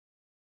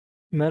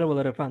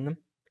Merhabalar efendim.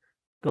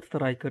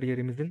 Galatasaray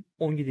kariyerimizin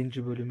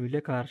 17.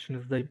 bölümüyle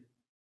karşınızdayım.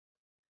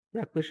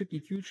 Yaklaşık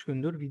 2-3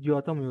 gündür video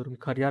atamıyorum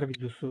kariyer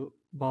videosu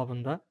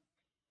babında.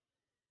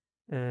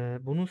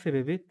 Bunun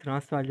sebebi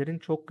transferlerin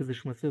çok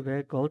kızışması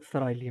ve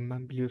Galatasaraylıyım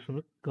ben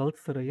biliyorsunuz.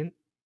 Galatasaray'ın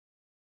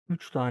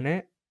 3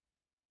 tane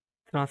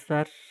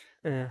transfer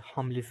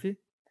hamlesi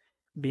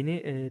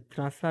beni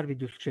transfer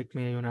videosu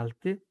çekmeye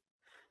yöneltti.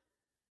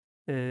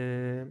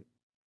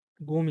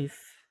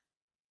 Gomis,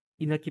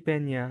 Inaki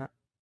Peña,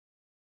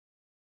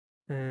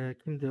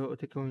 kimdi o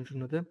öteki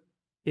oyuncunun adı?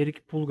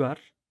 Erik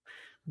Pulgar.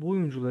 Bu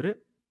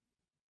oyuncuları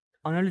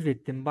analiz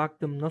ettim,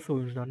 baktım nasıl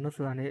oyuncular,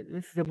 nasıl hani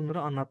ve size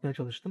bunları anlatmaya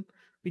çalıştım.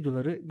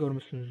 Videoları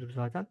görmüşsünüzdür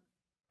zaten.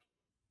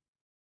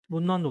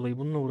 Bundan dolayı,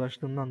 bununla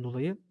uğraştığımdan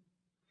dolayı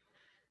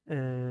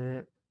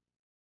eee,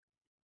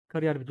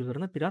 kariyer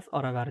videolarına biraz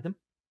ara verdim.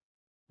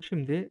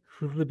 Şimdi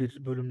hızlı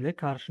bir bölümle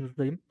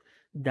karşınızdayım.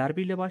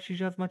 Derbi ile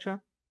başlayacağız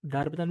maça.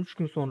 Derbiden 3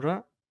 gün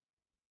sonra,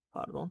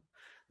 pardon,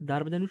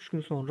 derbiden 3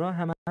 gün sonra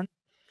hemen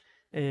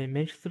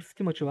Manchester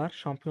City maçı var.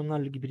 Şampiyonlar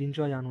Ligi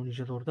birinci ayağını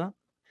oynayacağız orada.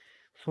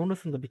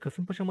 Sonrasında bir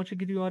Kasımpaşa maçı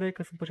giriyor araya.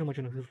 Kasımpaşa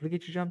maçını hızlı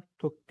geçeceğim.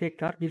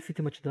 Tekrar bir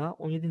City maçı daha.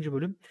 17.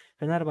 bölüm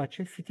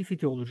Fenerbahçe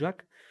City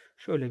olacak.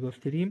 Şöyle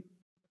göstereyim.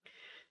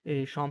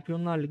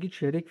 Şampiyonlar Ligi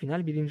çeyrek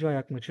final birinci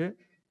ayak maçı.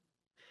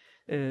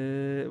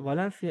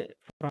 Valencia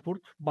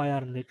Frankfurt,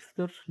 Bayern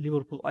Leicester,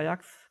 Liverpool Ajax,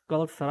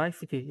 Galatasaray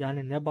City.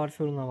 Yani ne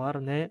Barcelona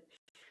var ne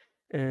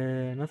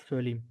nasıl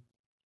söyleyeyim?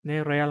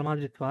 Ne Real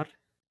Madrid var.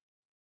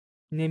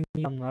 Ne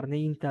Milan var ne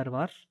Inter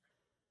var.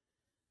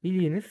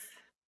 Bildiğiniz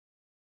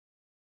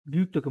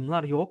büyük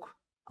takımlar yok.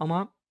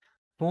 Ama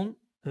son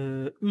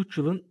 3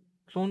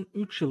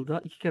 yılda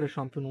 2 kere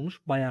şampiyon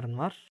olmuş Bayern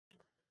var.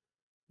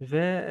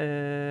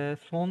 Ve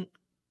son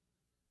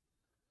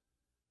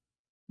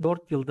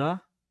 4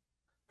 yılda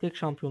tek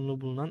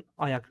şampiyonluğu bulunan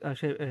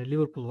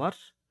Liverpool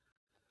var.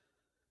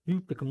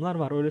 Büyük takımlar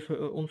var.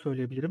 Onu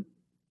söyleyebilirim.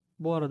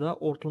 Bu arada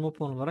ortalama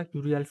puan olarak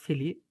Yuriel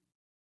Seli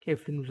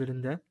hepsinin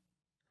üzerinde.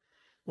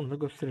 Bunu da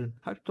gösterelim.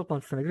 Harita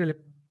toplantısına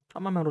girelim.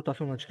 Tamamen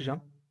rotasyona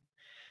çıkacağım.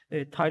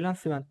 Taylan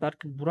Siventberg,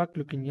 Burak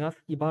Lukinyas,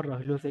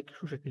 Ibarra, Lozek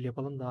şu şekilde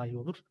yapalım daha iyi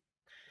olur.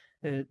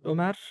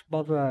 Ömer,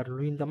 Bazoer,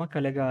 Luyendama,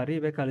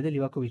 Calegari ve kalede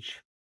Livakovic.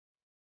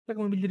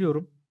 Takımı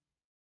bildiriyorum.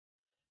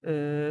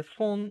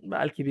 Son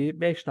belki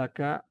bir 5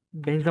 dakika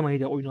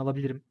Benzema'yı da oyun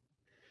alabilirim.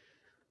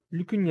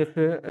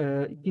 Lükünyas'ı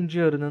ikinci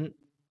yarının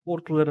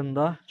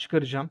ortalarında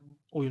çıkaracağım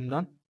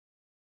oyundan.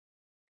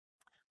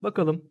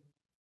 Bakalım.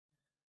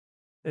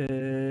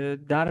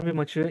 Derbi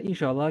maçı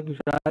inşallah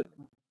güzel.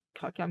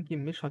 Hakem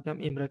kimmiş?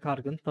 Hakem Emre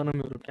Kargın.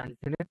 Tanımıyorum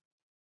kendisini.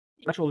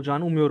 Maç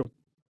olacağını umuyorum.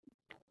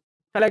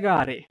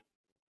 Calegari.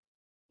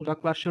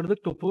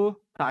 Uzaklaştırdık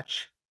topu.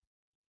 Taç.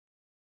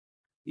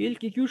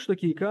 İlk 2-3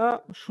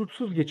 dakika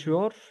şutsuz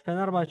geçiyor.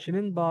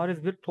 Fenerbahçe'nin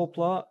bariz bir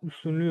topla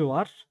üstünlüğü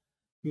var.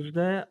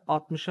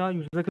 %60'a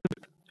 %40.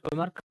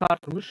 Ömer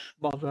kart görmüş.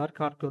 Bazılar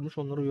kart görmüş.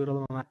 Onları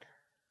uyaralım hemen.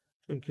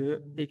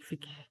 Çünkü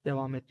eksik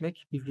devam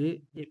etmek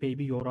bizi epey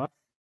bir yorar.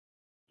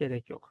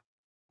 Gerek yok.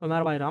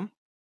 Ömer Bayram.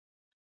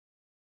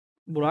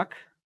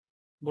 Burak.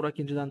 Burak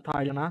inciden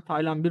Taylan'a.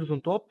 Taylan bir uzun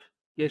top.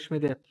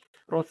 Geçmedi.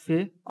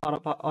 Rossi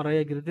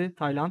araya girdi.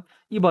 Taylan.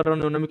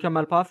 İbarra'nın önüne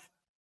mükemmel pas.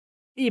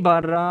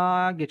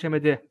 İbarra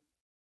geçemedi.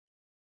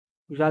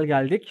 Güzel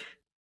geldik.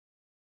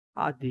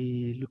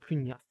 Hadi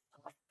Lukunya.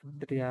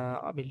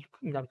 Ya abi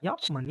ya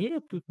yapma. Niye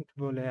yapıyorsun ki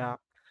böyle ya?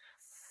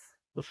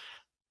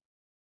 Dur.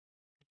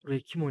 Buraya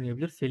kim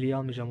oynayabilir? Seli'yi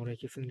almayacağım oraya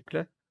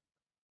kesinlikle.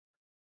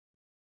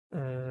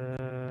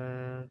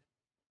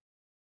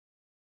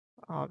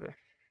 Abi.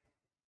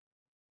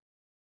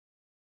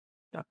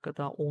 Dakika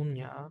daha 10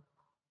 ya.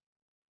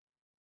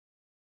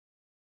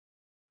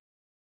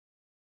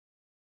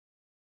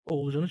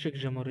 Oğulcan'ı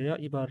çekeceğim oraya.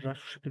 İbarra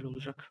şu şekilde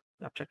olacak.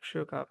 Yapacak bir şey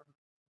yok abi.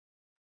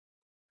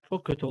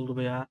 Çok kötü oldu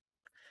bu ya.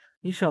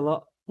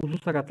 İnşallah uzun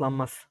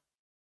sakatlanmaz.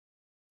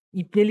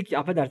 İpnelik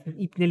affedersiniz.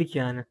 İpnelik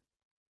yani.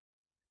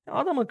 Ya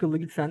adam akıllı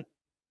gitsen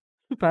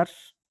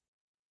süper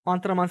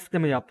antrenman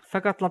sistemi yap.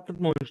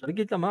 Sakatlattırma oyuncuları.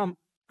 Git ama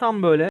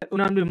tam böyle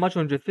önemli bir maç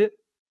öncesi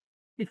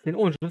gitsin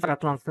oyuncu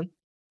sakatlansın.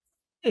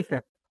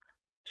 Neyse.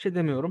 Bir şey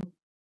demiyorum.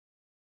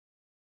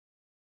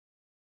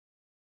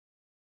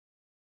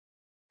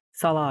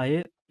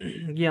 Salah'ı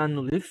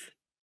Giannulis.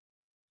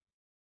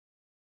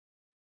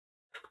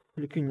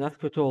 Lükünyas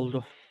kötü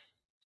oldu.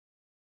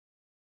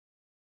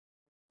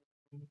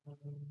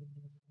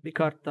 Bir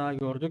kart daha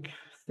gördük.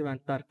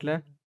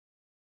 Svenberg'le.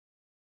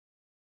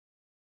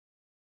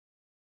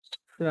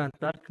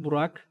 Svenberg,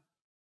 Burak,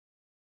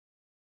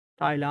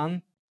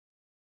 Taylan,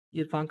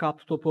 İrfan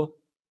kaptı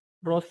topu.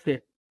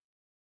 Rossi.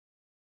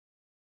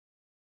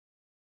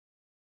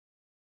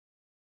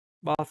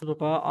 Bastı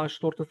topa.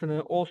 Açtı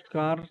ortasını.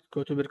 Oscar.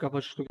 Kötü bir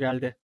kafa şutu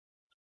geldi.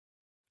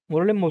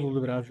 Moralim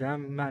bozuldu biraz ya.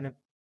 Yani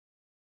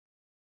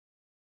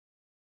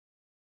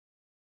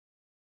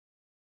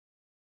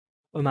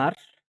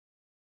Ömer.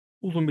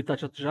 Uzun bir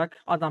taç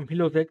atacak. Adam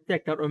Hilozek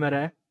tekrar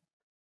Ömer'e.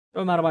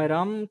 Ömer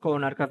Bayram.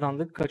 Korner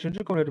kazandık.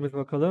 Kaçıncı kornerimiz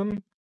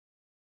bakalım.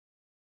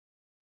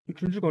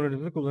 Üçüncü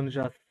kornerimizi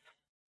kullanacağız.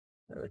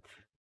 Evet.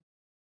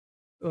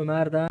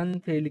 Ömer'den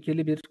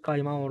tehlikeli bir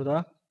kayma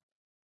orada.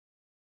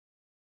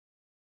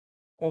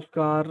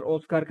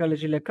 Oscar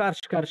kaleciyle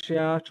karşı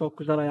karşıya. Çok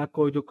güzel ayak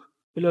koyduk.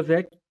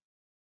 Blozek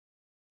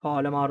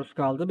faule maruz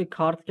kaldı. Bir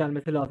kart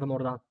gelmesi lazım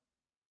oradan.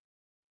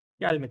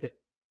 Gelmedi.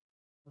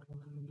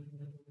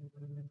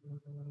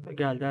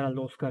 Geldi herhalde,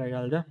 Oscar'a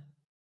geldi.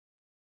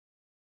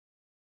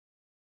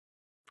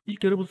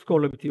 İlk yarı bu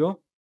skorla bitiyor.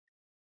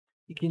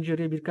 İkinci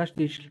yarıya birkaç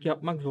değişiklik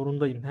yapmak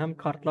zorundayım. Hem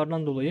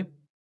kartlardan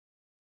dolayı.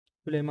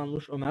 Süleyman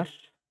Luş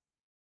Ömer.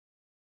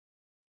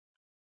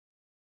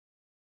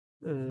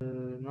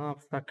 Ne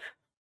yapsak?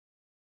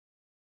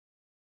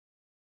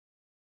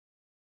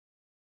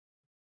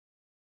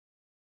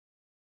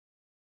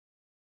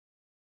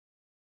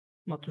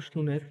 Matuş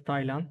Nunes,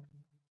 Taylan.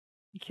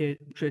 2'ye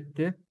 3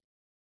 etti.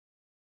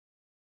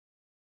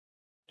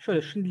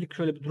 Şimdilik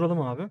şöyle bir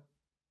duralım abi.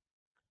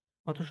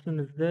 Matuş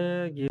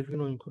Nunes'de gezgin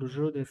oyun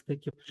kurucu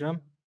destek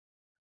yapacağım.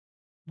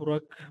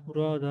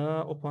 Burak'a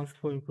da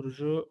ofansif oyun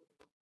kurucu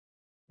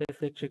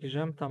destek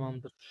çekeceğim.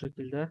 Tamamdır şu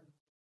şekilde.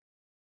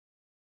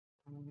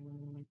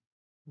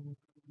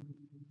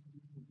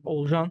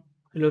 Olcan,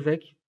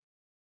 Lözek,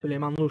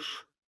 Süleyman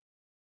Luş,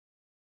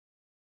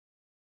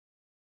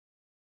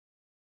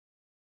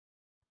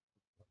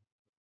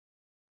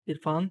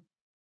 İrfan,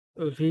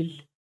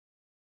 Özil,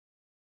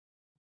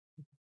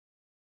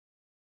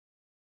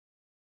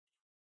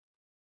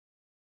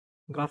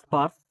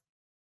 Gaspar,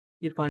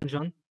 İrfan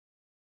Can.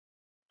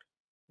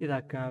 Bir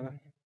dakika abi.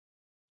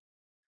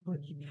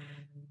 Bakayım.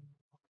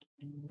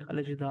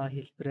 Kaleci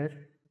dahil biraz.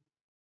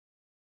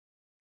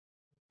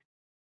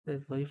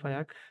 Zayıf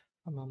ayak.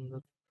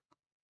 Tamamdır.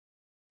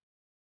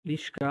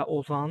 Lişka,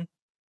 Ozan,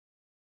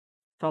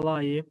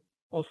 Salahi,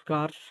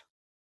 Oscar,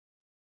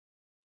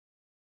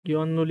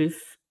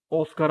 Giannulis.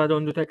 Oscar'a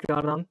döndü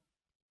tekrardan.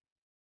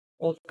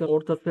 Oscar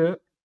ortası.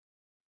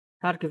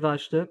 Herkes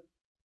açtı.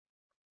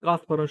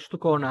 Gaspar'ın şutu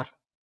korner.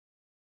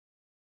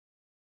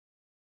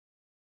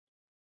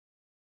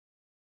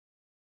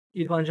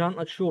 İrfan Can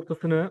açıyor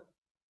ortasını.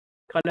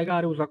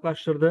 Calegari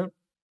uzaklaştırdı.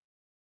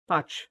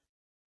 Taç.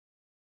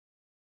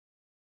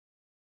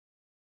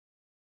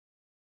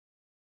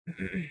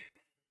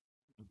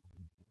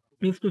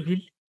 Mesut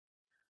Özil.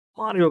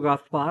 Mario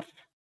Gaspar.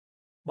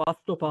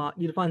 Bas topa.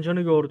 İrfan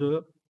Can'ı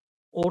gördü.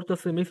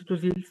 Ortası Mesut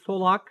Özil.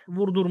 Solak.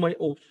 Vurdurmayı.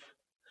 Of.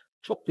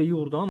 Çok da iyi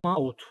vurdu ama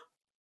out.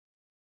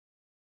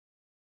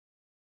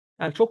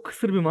 Yani çok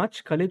kısır bir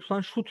maç. Kaleye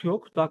tutan şut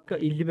yok. Dakika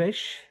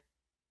 55.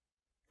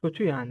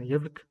 Kötü yani.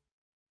 Yazık.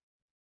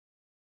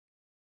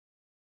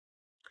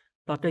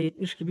 Dakika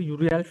 70 gibi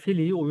Yuriel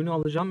Seli'yi oyunu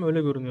alacağım.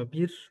 Öyle görünüyor.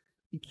 1,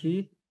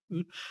 2,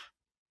 3.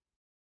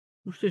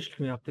 3 değişiklik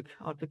mi yaptık?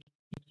 Artık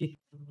 2.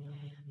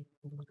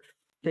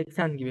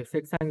 80 gibi.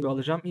 80 gibi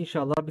alacağım.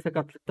 İnşallah bir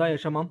sakatlık daha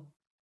yaşamam.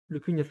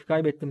 Lükünyası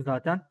kaybettim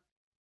zaten.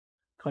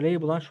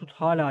 Kaleyi bulan şut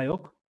hala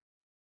yok.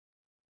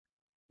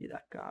 Bir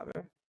dakika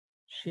abi.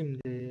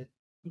 Şimdi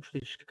 3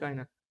 değişiklik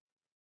aynen.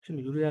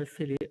 Şimdi Yuriel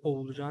Seli,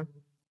 Oğulcan,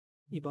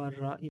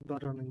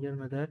 Ibarra'nın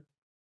yerine de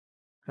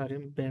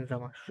Karim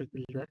Benzema şu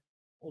şekilde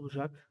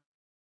olacak.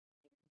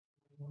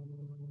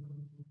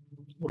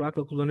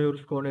 Burak'la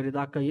kullanıyoruz korneri.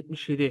 Dakika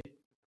 77.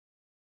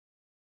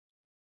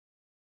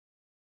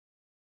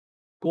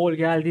 Gol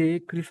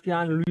geldi.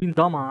 Christian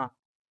Luyendama.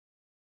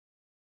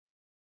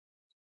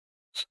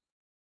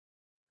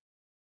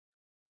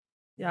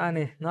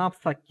 Yani ne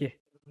yapsak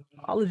ki?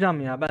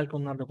 Alacağım ya. Belki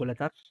onlar da gol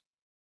atar.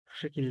 Şu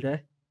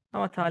şekilde.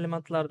 Ama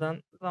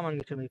talimatlardan zaman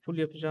geçirmeyi full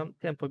yapacağım.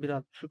 Tempo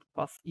biraz düşük.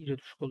 Pas iyice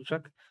düşük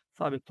olacak.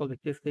 Sağ bek sol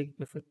bek desteğe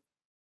gitmesin.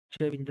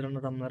 İçeri bindiren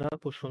adamlara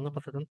boş yoluna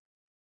pas atın.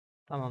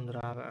 Tamamdır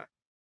abi.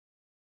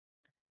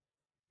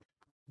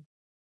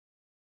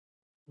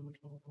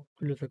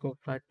 Kulüsek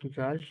offside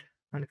güzel.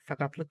 Hani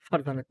sakatlık var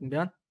zannettim bir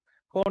an.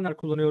 Korner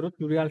kullanıyoruz.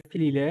 Yuriel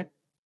Fili ile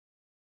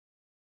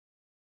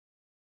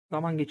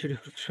zaman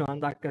geçiriyoruz şu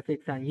an. Dakika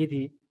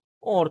 87.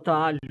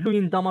 Orta.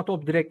 Luyendama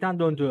top direkten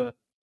döndü.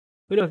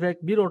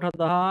 Kulüsek bir orta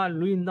daha.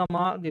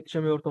 Luyendama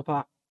yetişemiyor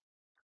topa.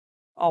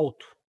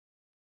 Out.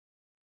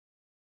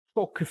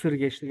 Çok kısır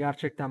geçti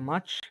gerçekten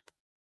maç.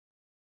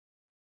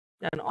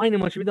 Yani aynı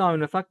maçı bir daha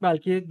oynasak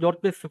belki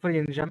 4-5-0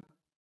 yeneceğim.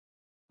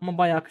 Ama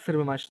bayağı kısır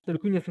bir maçtı.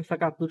 Rükunyas'ın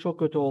sakatlığı çok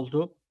kötü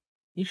oldu.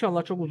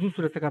 İnşallah çok uzun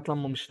süre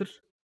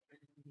sakatlanmamıştır.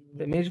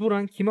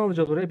 Mecburen kimi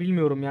alacağız oraya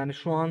bilmiyorum yani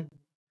şu an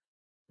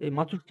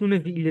Matheus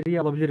Nunes'i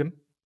ileriye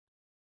alabilirim.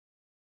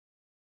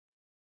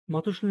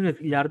 Matheus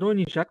Nunes ileride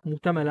oynayacak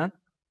muhtemelen.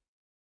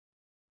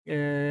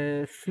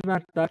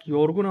 Svendt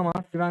yorgun ama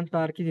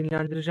Svendt'i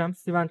dinlendireceğim.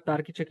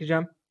 Svendt'i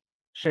çekeceğim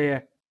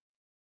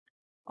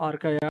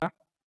arkaya.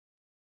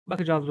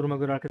 Bakacağız duruma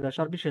göre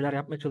arkadaşlar. Bir şeyler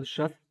yapmaya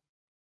çalışacağız.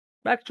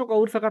 Belki çok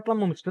ağır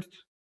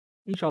sakatlanmamıştır.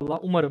 İnşallah,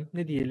 umarım.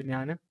 Ne diyelim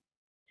yani.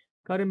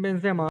 Karim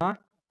Benzema.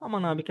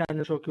 Aman abi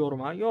kendini çok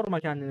yorma. Yorma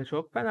kendini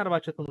çok.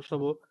 Fenerbahçe sonuçta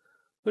bu.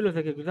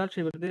 Blozeke güzel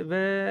çevirdi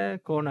ve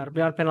korner.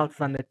 Bir an penaltı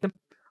zannettim.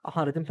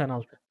 Aha dedim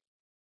penaltı.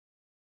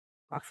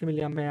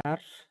 Maximilian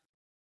Meyer.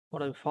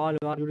 Orada bir faul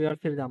var. Yürüyer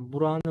seriden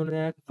Burak'ın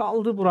önüne.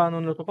 Kaldı Burak'ın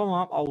önüne top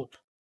ama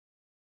out.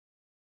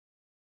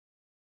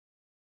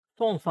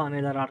 Son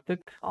saniyeler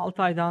artık.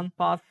 Altay'dan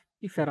pas.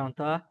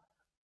 Tisserant'a.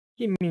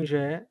 Kim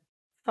Min-jae.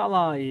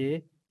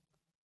 Salah'ı.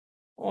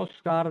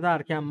 Oscar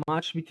derken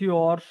maç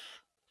bitiyor.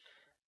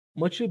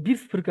 Maçı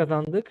 1-0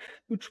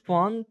 kazandık. 3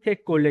 puan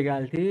tek golle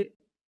geldi.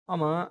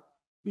 Ama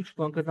 3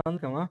 puan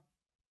kazandık ama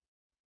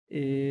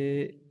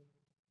ee,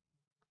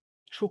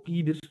 çok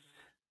iyi bir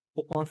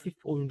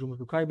ofansif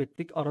oyuncumuzu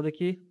kaybettik.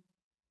 Aradaki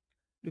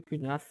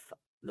Lükünyas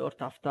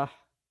 4 hafta.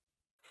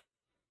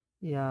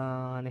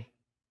 Yani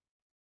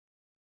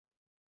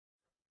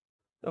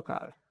yok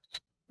abi.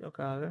 Yok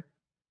abi.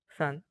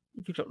 Sen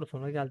 2-3 hafta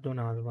sonra gel dön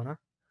abi bana.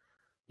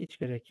 Hiç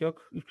gerek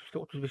yok. Üst üste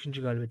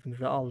 35.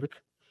 galibiyetimizi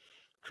aldık.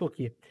 Çok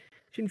iyi.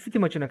 Şimdi City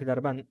maçına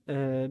kadar ben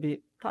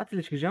bir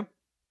tatile çıkacağım.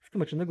 City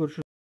maçında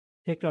görüşürüz.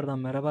 Tekrardan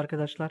merhaba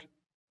arkadaşlar.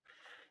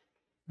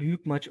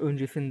 Büyük maç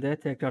öncesinde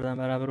tekrardan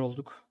beraber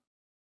olduk.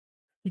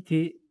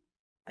 City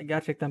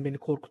gerçekten beni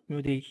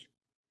korkutmuyor değil.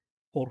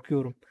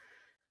 Korkuyorum.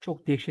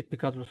 Çok dehşet bir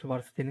kadrosu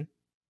var City'nin.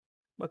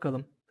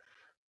 Bakalım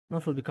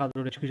nasıl bir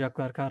kadroyla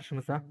çıkacaklar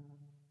karşımıza.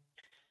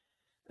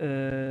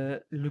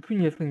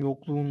 Lükünyas'ın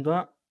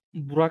yokluğunda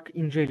Burak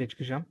İnce ile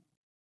çıkacağım.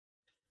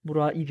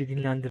 Burak'ı iyice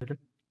dinlendirdim.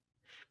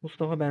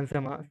 Mustafa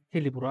Benzema,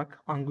 Teli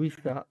Burak,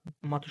 Anguissa,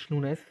 Matheus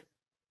Nunes,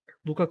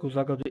 Lukaku,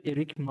 Zagadou,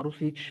 Erik,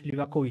 Marusic,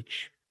 Livakovic.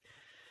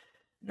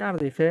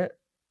 Neredeyse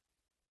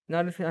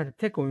yani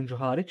tek oyuncu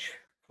hariç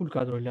full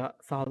kadroyla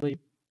sahadayım.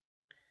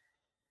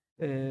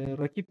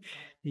 Rakip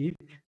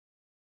deyip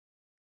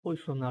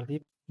pozisyonlar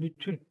deyip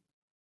bütün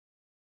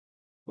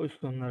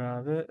pozisyonlar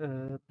abi.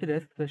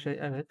 Pres ve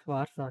evet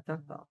var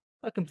zaten. Tamam.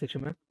 Takım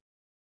seçimi.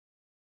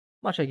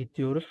 Maça git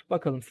diyoruz.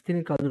 Bakalım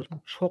City'nin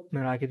kadrosunu çok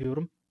merak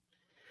ediyorum.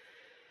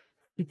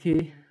 City,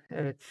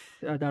 evet,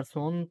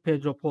 Ederson,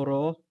 Pedro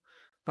Porro,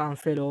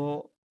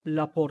 Cancelo,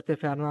 Laporte,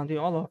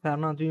 Fernandinho. Allah,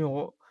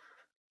 Fernandinho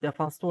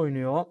defansta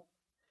oynuyor.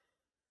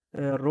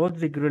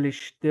 Rodri,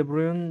 Grealish, De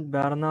Bruyne,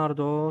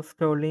 Bernardo,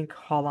 Sterling,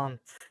 Haaland.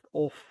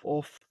 Of.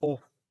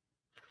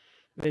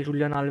 Ve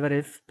Julian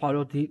Alvarez,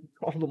 Paloti.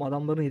 Oğlum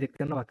adamların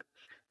yedeklerine bak.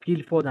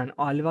 Phil Foden,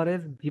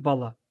 Alvarez,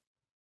 Dybala.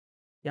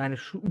 Yani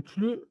şu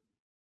üçlü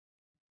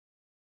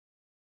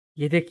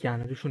yedek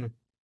yani düşünün.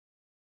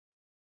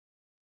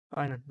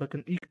 Aynen.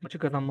 Bakın ilk maçı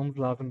kazanmamız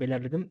lazım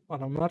belirledim.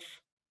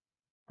 Adamlar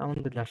tamam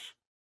dediler.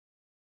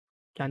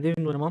 Kendi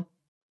evimde oynamam.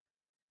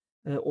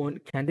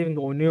 Kendi evimde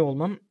oynuyor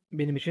olmam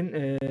benim için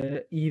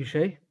iyi bir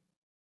şey.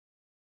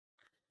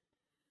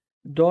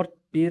 4-1,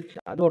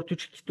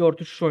 4-3-2,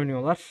 4-3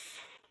 oynuyorlar.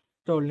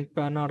 Sterling,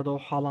 Bernardo,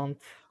 Haaland.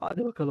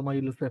 Hadi bakalım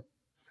hayırlısı.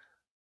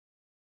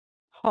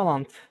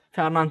 Haaland,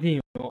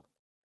 Fernandinho,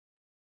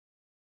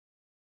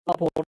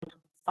 Laporte,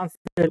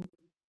 Cancelo,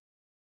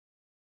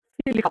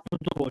 Sterling kaptı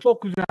topu.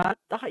 Çok güzel.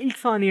 Daha ilk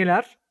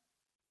saniyeler.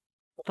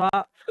 Ota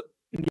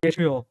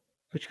geçmiyor.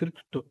 Hıçkırık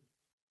tuttu.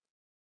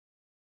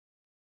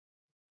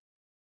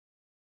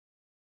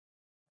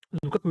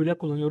 Lukaku ile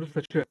kullanıyoruz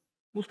saçı.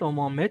 Mustafa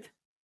Muhammed.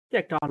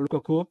 Tekrar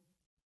Lukaku.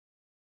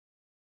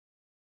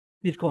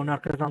 Bir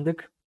korner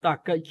kazandık.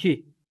 Dakika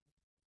 2.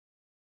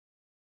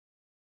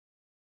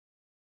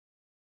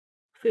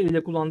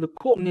 Seviyle kullandık.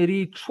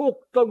 Korneri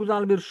çok da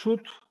güzel bir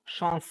şut.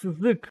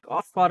 Şanssızlık.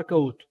 Az fark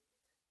out.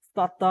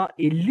 Statta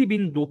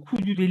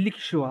 50.950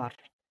 kişi var.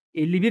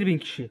 51.000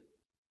 kişi.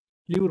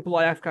 Liverpool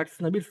Ajax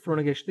karşısında 1-0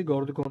 öne geçti.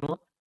 Gördük onu.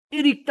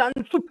 Erik'ten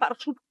süper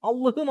şut.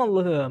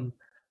 Allah'ım.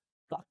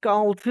 Dakika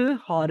 6.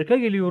 Harika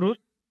geliyoruz.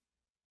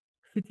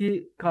 City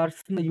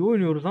karşısında iyi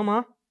oynuyoruz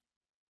ama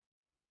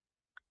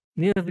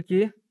ne yazık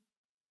ki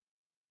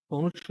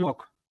sonuç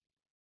yok.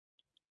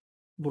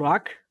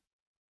 Burak.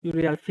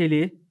 Yürüyen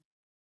Feli.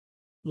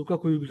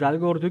 Lukaku'yu güzel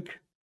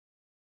gördük.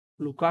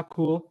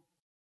 Lukaku.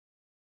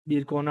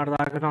 Bir korner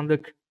daha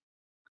kazandık.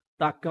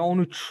 Dakika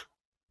 13.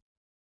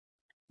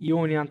 İyi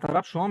oynayan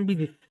taraf şu an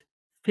biziz.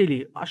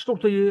 Feli açtı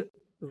ortayı.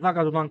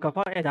 Zagado'dan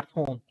kafa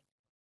Ederson.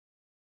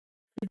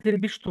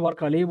 Bir şutu var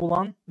kaleyi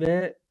bulan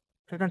ve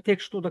zaten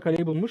tek şutu da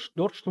kaleyi bulmuş.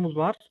 4 şutumuz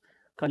var.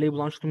 Kaleyi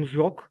bulan şutumuz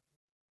yok.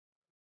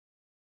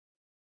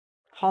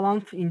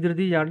 Haaland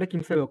indirdiği yerde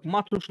kimse yok.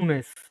 Matheus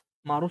Nunes.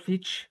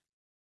 Marusic.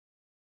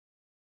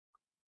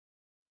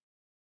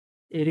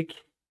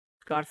 Erik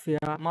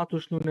Garcia.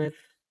 Matheus Nunes.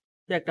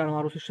 Tekrar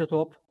Marusic'te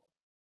top.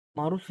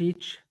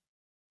 Marusic.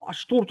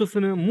 Açtı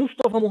ortasını.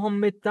 Mustafa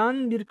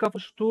Muhammed'den bir kafa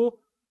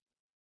şutu.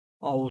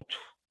 Out.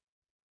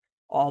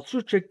 6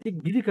 şut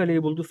çektik. Biri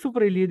kaleyi buldu.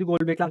 0.57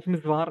 gol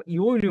beklentimiz var.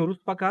 İyi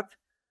oynuyoruz fakat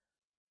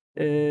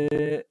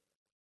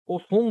o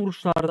son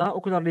vuruşlarda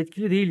o kadar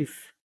etkili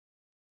değiliz.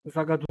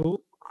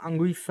 Zagadou,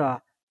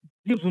 Anguissa.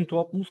 Bir uzun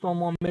top. Mustafa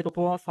Muhammed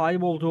topa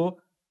sahip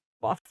oldu.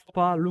 Bas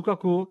topa.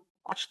 Lukaku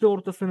açtı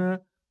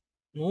ortasını.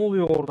 Ne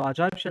oluyor orada?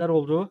 Acayip şeyler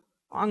oldu.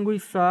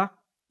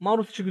 Anguissa.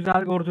 Marusic'i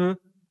güzel gördü.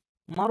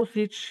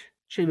 Marusic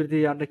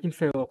çevirdiği yerde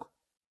kimse yok.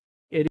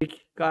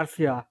 Erik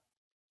Garcia.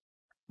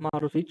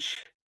 Marusic.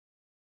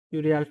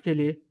 Uriel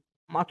Feli.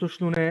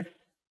 Matheus Nunes.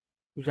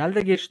 Güzel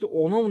de geçti.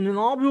 Ona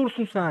ne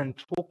yapıyorsun sen?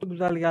 Çok da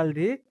güzel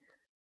geldi.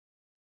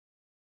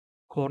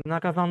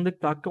 Korner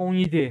kazandık. Dakika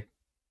 17.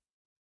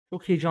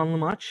 Çok heyecanlı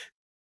maç.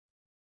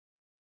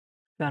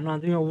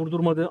 Fernandinho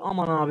vurdurmadı.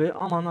 Aman abi.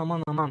 Aman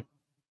aman aman.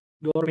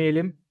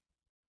 Görmeyelim.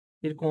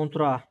 Bir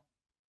kontra.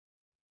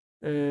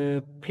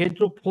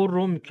 Pedro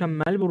Porro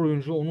mükemmel bir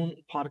oyuncu. Onun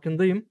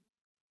farkındayım.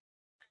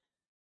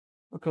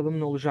 Bakalım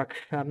ne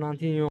olacak.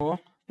 Fernandinho.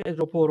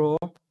 Pedro Porro.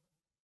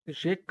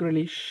 Jack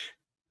Grealish.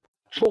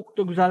 Çok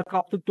da güzel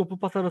kaptık topu,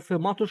 pas arası.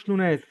 Matheus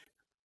Nunes.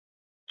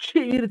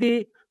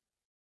 Çevirdi.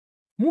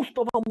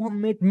 Mustafa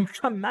Muhammed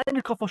mükemmel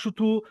bir kafa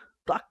şutu.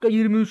 Dakika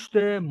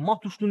 23'te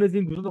Matheus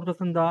Nunes'in güzel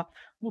ortasında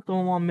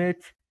Mustafa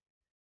Muhammed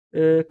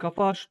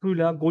kafa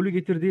şutuyla golü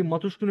getirdi.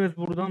 Matheus Nunes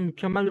buradan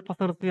mükemmel bir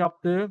pas arası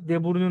yaptı.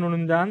 De Bruyne'nin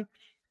önünden.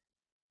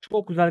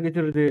 Çok güzel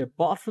getirdi.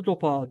 Bastı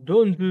topa.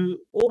 Döndü.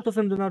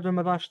 Ortasını döner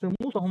dönmez açtı.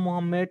 Mustafa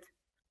Muhammed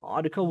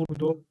harika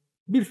vurdu.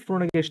 1-0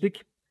 öne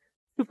geçtik.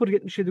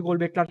 0.77 gol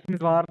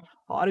beklentimiz var.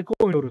 Harika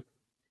oynuyoruz.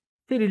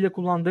 Seriyle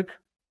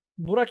kullandık.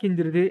 Burak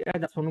indirdi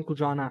Ederson'un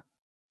kucağına.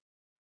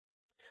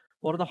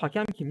 Bu arada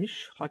hakem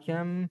kimmiş?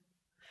 Hakem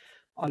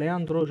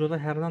Alejandro Jose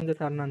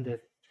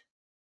Hernandez.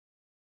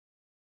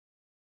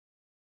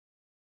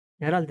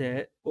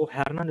 Herhalde o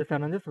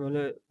Hernandez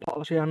böyle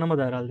şey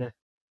anlamadı herhalde.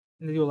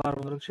 Ne diyorlar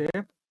bunların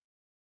şeye?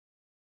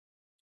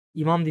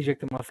 İmam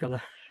diyecektim az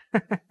kala.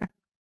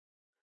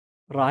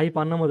 Rahip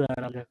anlamadı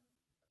herhalde.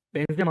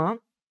 Benzema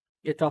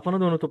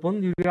etrafına döndü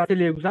topun.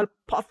 Yürüyersel'e güzel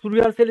pas.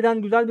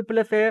 Yürüyersel'den güzel bir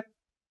plase.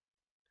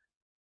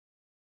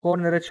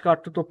 Kornere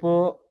çıkarttı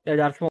topu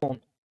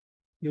Ederson.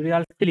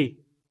 Yürüyersel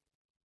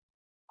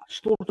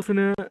açtı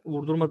ortasını,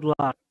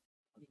 vurdurmadılar.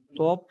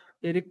 Top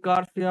Eric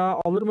Garcia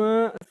alır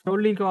mı?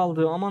 Sterling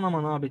aldı. Aman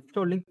aman abi.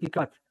 Sterling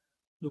dikkat.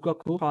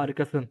 Lukaku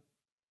harikasın.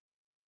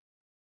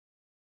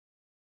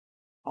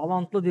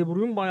 Haaland'la De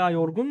Bruyne bayağı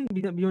yorgun.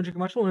 Bir önceki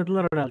maçta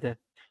oynadılar herhalde.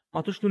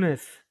 Matheus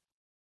Nunes.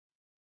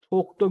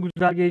 Çok da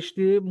güzel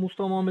geçti.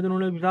 Mustafa Muhammed'in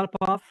öyle güzel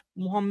pas.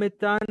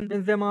 Muhammed'den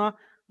Benzema.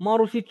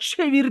 Marusic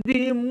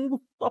çevirdi.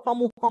 Mustafa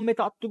Muhammed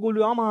attı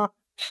golü ama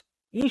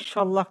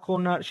inşallah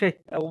korner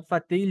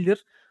offside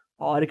değildir.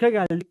 Harika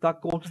geldik.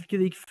 Dakika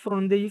 32'de 2-0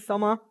 öndeyiz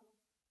ama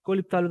gol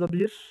iptal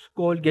olabilir.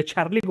 Gol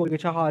geçerli. Gol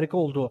geçer harika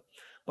oldu.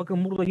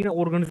 Bakın burada yine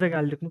organize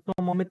geldik.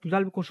 Mustafa Muhammed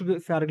güzel bir koşu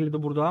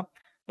sergiledi burada.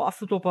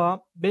 Bastı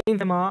topa.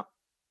 Benzema.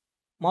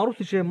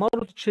 Marusic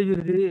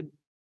çevirdi.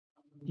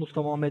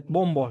 Mustafa Muhammed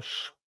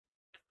bomboş.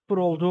 0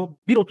 oldu.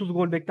 1.30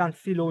 gol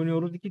beklentisiyle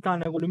oynuyoruz. 2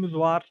 tane golümüz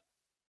var.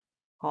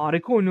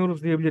 Harika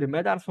oynuyoruz diyebilirim.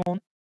 Ederson.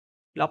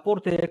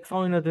 Laporte'ye kısa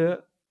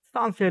oynadı.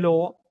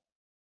 Cancelo.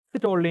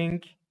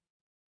 Sterling.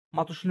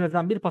 Matheus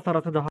Nunes'den bir pas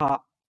arası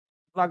daha.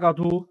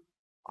 Zagadou.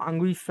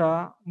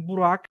 Anguissa.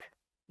 Burak.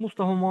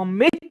 Mustafa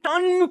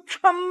Muhammed'den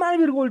mükemmel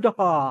bir gol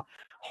daha.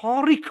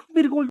 Harika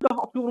bir gol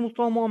daha atıyor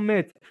Mustafa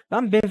Muhammed.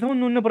 Ben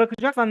Benzema'nın önüne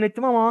bırakacak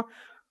zannettim ama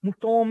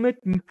Mustafa Muhammed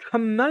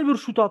mükemmel bir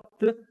şut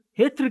attı.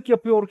 Hat-trick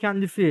yapıyor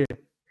kendisi.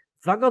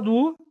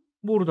 Zagadou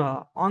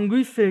burada.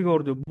 Anguissa'yı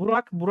gördü.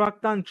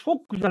 Burak'tan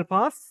çok güzel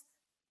pas.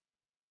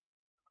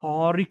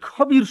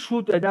 Harika bir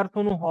şut.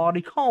 Ederson'u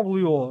harika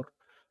avlıyor.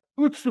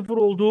 3-0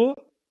 oldu.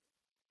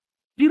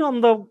 Bir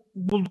anda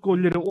bulduk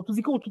golleri.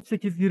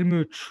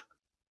 32-38-23.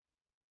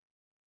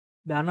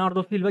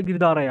 Bernardo Silva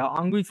girdi araya.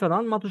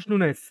 Anguissa'dan Matheus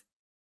Nunes.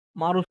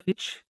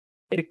 Marusic.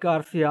 Eric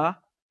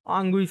Garcia.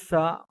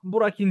 Anguissa.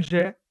 Burak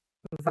İnce.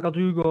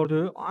 Zagadou'yu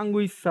gördü.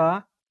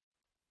 Anguissa.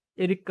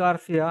 Eric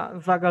Garcia.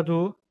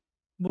 Zagadou.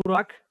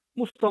 Burak.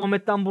 Mustafa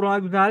Muhammed'den Burak'a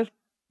güzel.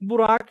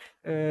 Burak.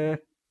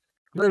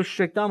 Güzel bir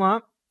çekti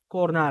ama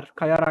korner.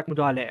 Kayarak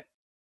müdahale.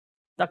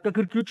 Dakika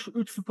 43.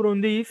 3-0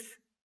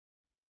 öndeyiz.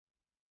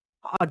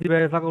 Hadi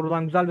be,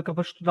 Zagadou'dan güzel bir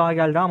kafa şutu daha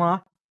geldi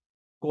ama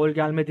gol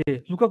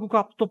gelmedi. Lukaku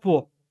kaptı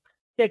topu.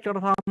 Tekrar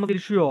hatamız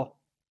gelişiyor.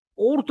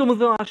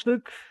 Ortamızı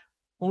açtık.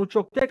 Onu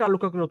çok tekrar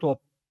Lukaku'ya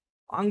top.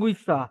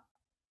 Anguissa.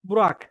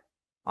 Burak.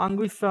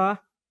 Anguissa.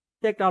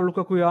 Tekrar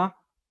Lukaku'ya.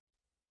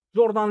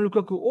 Jordan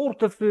Lukaku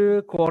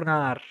ortası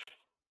korner.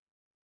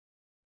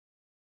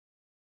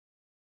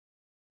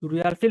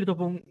 Yürüyersel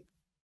topun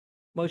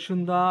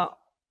başında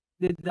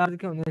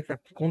derdik ama neyse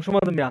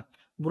konuşamadım ya.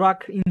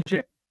 Burak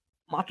İnce.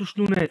 Matheus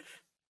Nunes.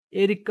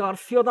 Eric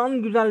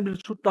Garcia'dan güzel bir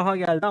şut daha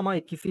geldi ama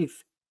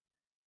etkisiz.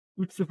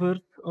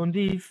 3-0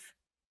 öndeyiz.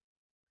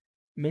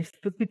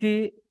 Manchester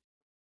City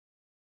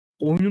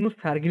oyununu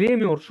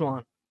sergileyemiyor şu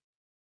an.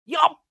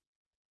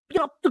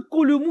 Yaptık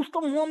golü.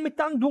 Mustafa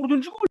Muhammed'den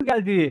 4. gol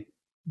geldi.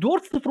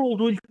 4-0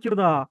 oldu ilk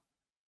yarıda.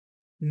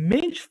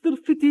 Manchester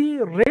City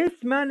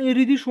resmen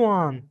eridi şu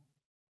an.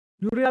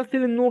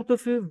 Yürüyersel'in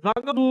ortası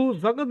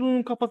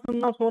Zagadou'nun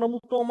kafasından sonra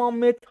Mustafa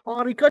Muhammed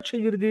harika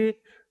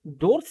çevirdi.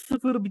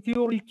 4-0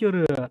 bitiyor ilk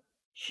yarı.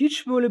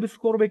 Hiç böyle bir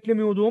skor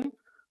beklemiyordum.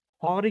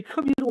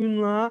 Harika bir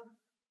oyunla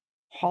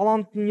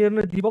Haaland'ın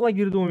yerine Dybala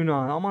girdi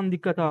oyuna. Aman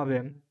dikkat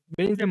abi.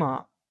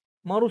 Benzema,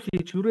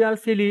 Marusic,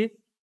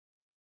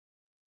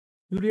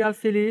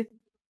 Yürüyersel'i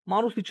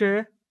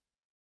Marusic'e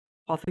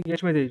pası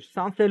geçmedi.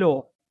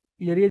 Cancelo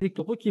ileriye dik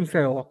topu, kimse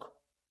yok.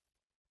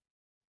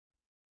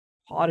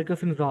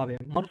 Harikasınız abi.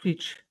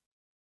 Marusic,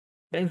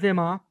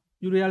 Benzema,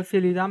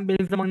 Yürüyersel'den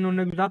Benzema'nın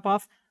önüne güzel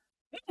pas.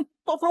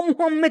 Mustafa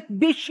Muhammed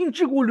 5.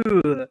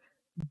 golü.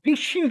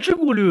 5.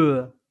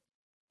 golü.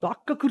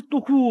 Dakika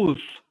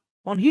 49.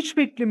 Lan hiç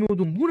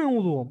beklemiyordum. Bu ne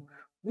oğlum?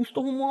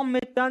 Mustafa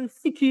Muhammed'den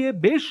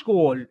City'ye 5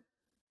 gol.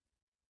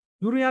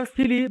 Yürüyen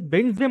Seli,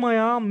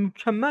 Benzema'ya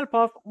mükemmel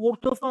pas.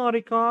 Ortası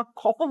harika.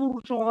 Kafa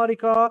vuruşu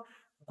harika.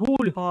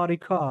 Gol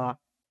harika.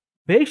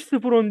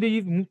 5-0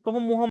 öndeyiz. Mustafa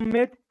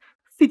Muhammed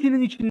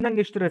City'nin içinden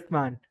geçti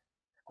resmen.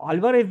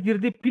 Alvarez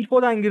girdi.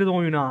 Pilfo'dan girdi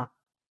oyuna.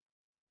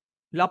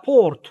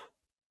 Laporte.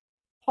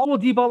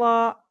 Paulo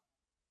Dybala.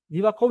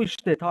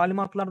 Livakovic de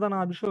talimatlardan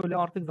abi şöyle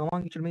artık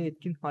zaman geçirmeyi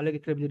etkin hale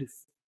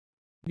getirebiliriz.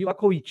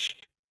 Livakovic.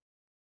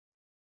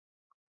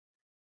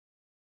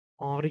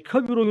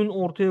 Harika bir oyun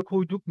ortaya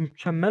koyduk.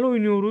 Mükemmel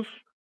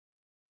oynuyoruz.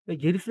 Ve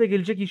gerisi de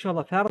gelecek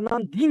inşallah.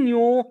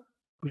 Fernandinho.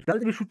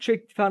 Güzel bir şut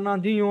çekti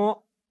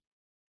Fernandinho.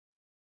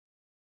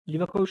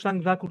 Livakovic'den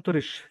güzel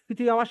kurtarış.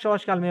 City yavaş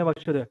yavaş gelmeye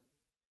başladı.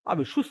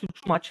 Abi şu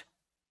maç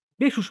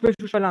 5-3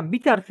 5-3 falan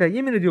biterse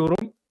yemin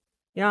ediyorum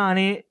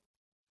yani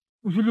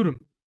üzülürüm.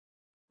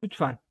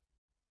 Lütfen.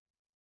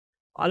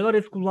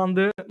 Alvarez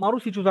kullandı.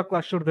 Marusic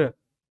uzaklaştırdı.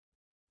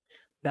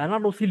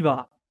 Bernardo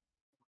Silva.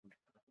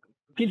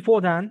 Phil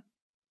Foden.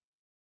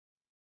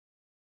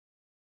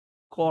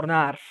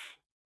 Korner.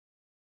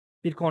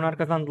 Bir korner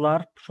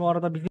kazandılar. Şu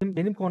arada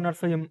benim korner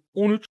sayım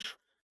 13.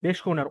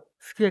 5 korner.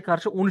 City'ye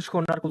karşı 13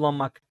 korner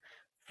kullanmak.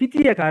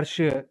 City'ye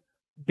karşı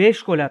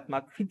 5 gol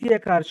atmak.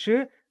 City'ye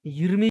karşı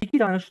 22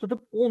 tane şut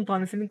atıp 10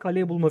 tanesinin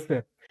kaleye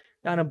bulması.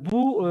 Yani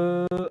bu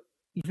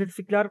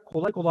istatistikler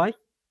kolay kolay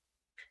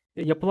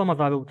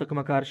yapılamaz abi bu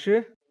takıma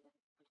karşı.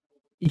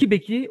 İki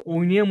beki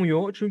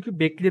oynayamıyor. Çünkü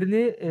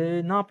beklerini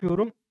ne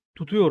yapıyorum?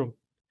 Tutuyorum.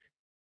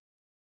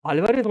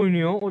 Alvarez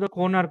oynuyor. O da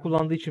korner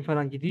kullandığı için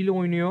falan gidiyle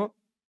oynuyor.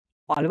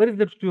 Alvarez'i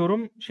de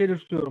tutuyorum. Şeyleri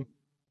tutuyorum.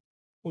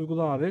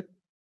 Uygula abi.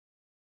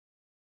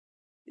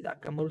 Bir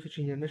dakika Marus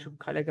için yerine şu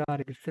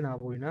Calegari girsin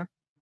abi oyuna.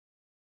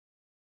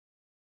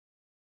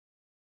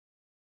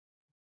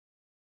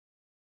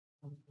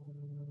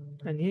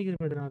 Ha, niye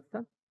girmedin abi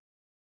sen?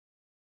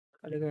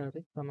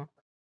 Calegari tamam.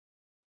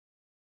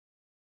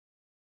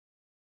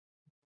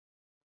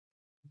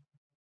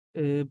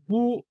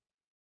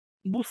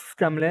 Bu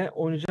sistemle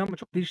oynayacağım.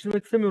 Çok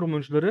değiştirmek istemiyorum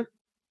oyuncuları.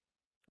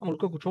 Ama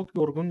Lukaku çok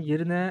yorgun.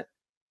 Yerine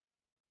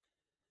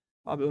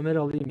abi Ömer'i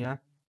alayım ya.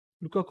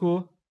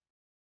 Lukaku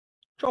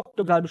çok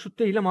da güzel bir şut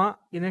değil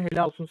ama yine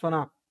helal olsun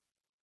sana.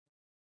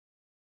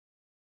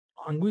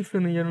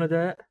 Anguissa'nın yerine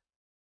de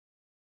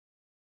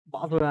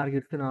Bazoer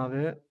girsin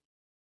abi.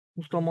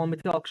 Mustafa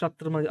Muhammed'i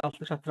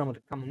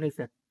alkışlattıramadık. Tamam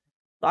neyse.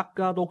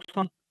 Dakika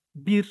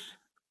 91.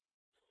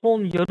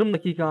 Son yarım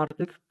dakika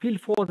artık. Phil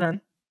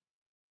Foden.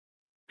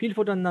 Phil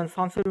Foden'den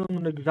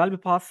Sansero'nun da güzel bir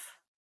pas.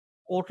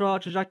 Orta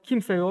açacak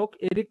kimse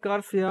yok. Eric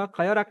Garcia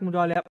kayarak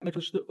müdahale yapmaya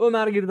çalıştı.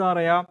 Ömer girdi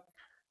araya.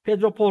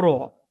 Pedro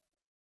Porro.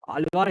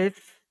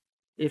 Alvarez.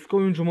 Eski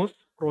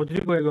oyuncumuz.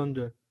 Rodrigo'ya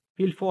döndü.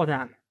 Phil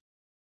Foden.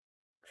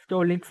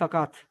 Sterling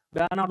sakat.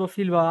 Bernardo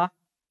Silva.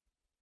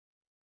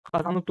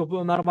 Kazandık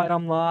topu Ömer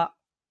Bayram'la.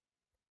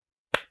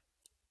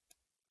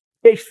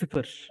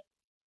 5-0.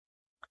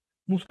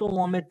 Mustafa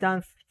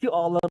Muhammed'den City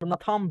ağlarına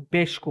tam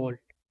 5 gol.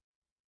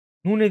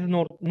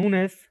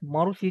 Nunes,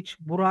 Marusic,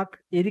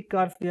 Burak, Eric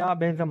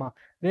Garcia, Benzema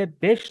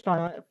ve 5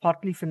 tane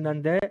farklı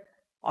isimden de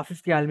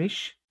asist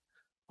gelmiş.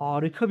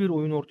 Harika bir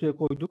oyun ortaya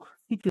koyduk.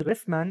 City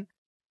resmen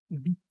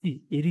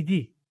bitti,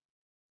 eridi.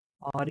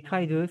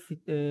 Harikaydı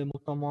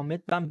Mustafa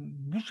Muhammed. Ben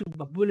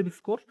böyle bir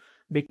skor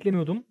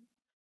beklemiyordum.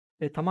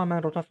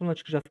 Tamamen rotasyonla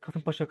çıkacağız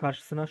Kasımpaşa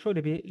karşısına.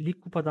 Şöyle bir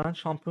lig kupadan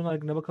Şampiyonlar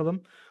Ligi'ne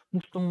bakalım.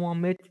 Mustafa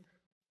Muhammed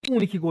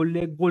 12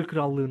 golle gol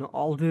krallığını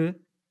aldı.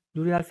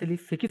 Yürüyen Seli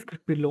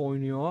 8.41 ile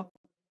oynuyor.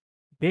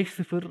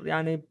 5-0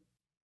 yani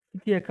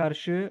City'ye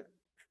karşı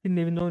City'nin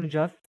evinde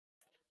oynayacağız.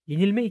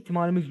 Yenilme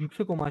ihtimalimiz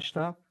yüksek o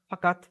maçta.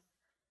 Fakat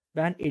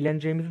ben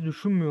eğleneceğimizi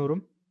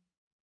düşünmüyorum.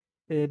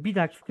 Bir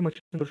dahaki City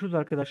maçında görüşürüz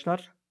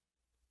arkadaşlar.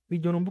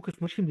 Videonun bu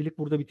kısmı şimdilik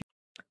burada bitiyor.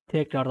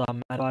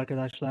 Tekrardan merhaba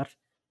arkadaşlar.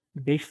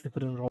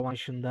 5-0'ın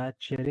rövanşında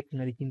çeyrek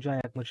final ikinci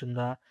ayak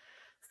maçında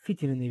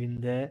City'nin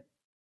evinde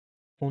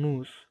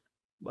konuğuz.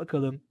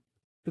 Bakalım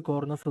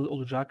skor nasıl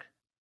olacak?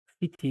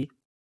 City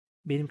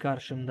benim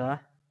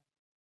karşımda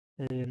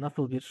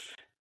nasıl bir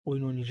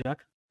oyun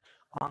oynayacak?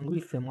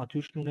 Anguissa,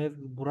 Matheus Nunes,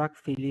 Burak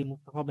Seli,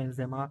 Mustafa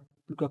Benzema,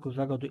 Lukaku,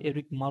 Zagadou,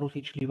 Eric,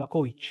 Marusic,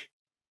 Livakovic.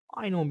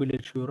 Aynı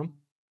 11'le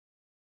çıkıyorum.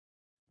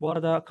 Bu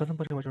arada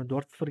Kasımpaşa maçını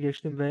 4-0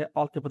 geçtim ve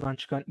altyapıdan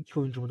çıkan iki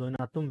oyuncumu da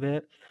oynattım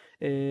ve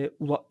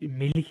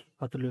Melih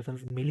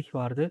hatırlıyorsanız Melih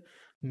vardı.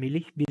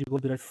 Melih bir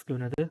gol bir asistle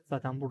oynadı.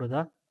 Zaten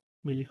burada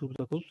Melih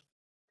 99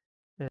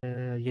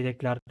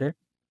 yedeklerde.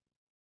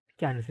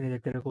 Kendisini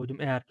yedeklere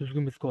koydum. Eğer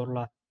düzgün bir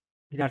skorla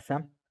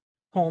gidersem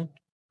son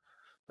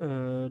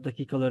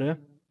dakikaları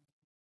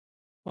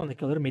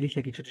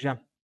Melih'le geçireceğim.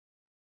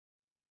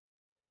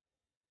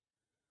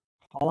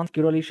 Haaland,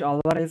 Grealish,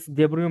 Alvarez,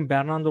 De Bruyne,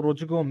 Bernardo,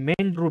 Rodrigo,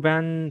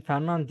 Ruben,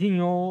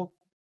 Fernandinho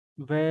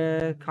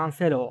ve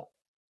Cancelo.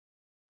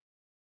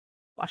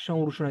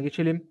 Başlama vuruşuna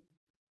geçelim.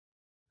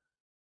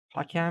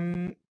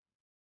 Hakem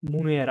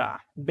Munera.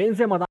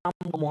 Benzema'dan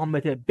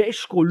Muhammed'e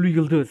 5 gollü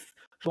yıldız.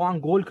 Şu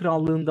an gol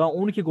krallığında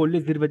 12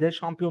 golle zirvede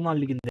Şampiyonlar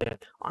Ligi'nde.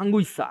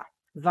 Anguissa,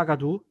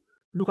 Zagadou,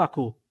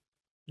 Lukaku,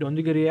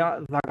 Döndü geriye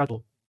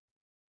Zagadou.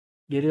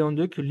 Geri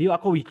döndük.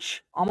 Livakovic.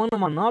 Aman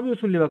aman ne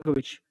yapıyorsun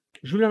Livakovic?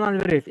 Julian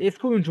Alvarez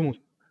eski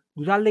oyuncumuz.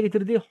 Güzel de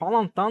getirdi.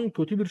 Haaland'dan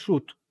kötü bir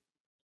şut.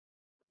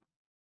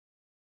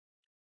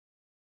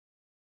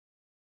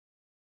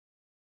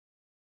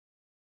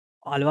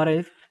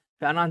 Alvarez,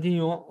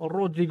 Fernandinho,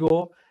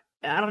 Rodrigo,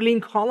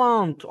 Erling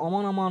Haaland.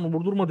 Aman aman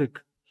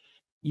vurdurmadık.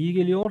 İyi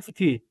geliyor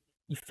City.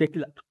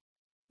 İstekliler.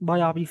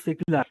 Bayağı bir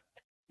istekliler.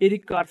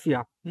 Eric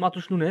Garcia,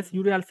 Matheus Nunes,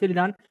 Uriel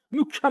Seri'den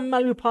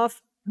mükemmel bir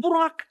pas.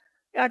 Burak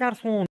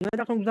Ederson.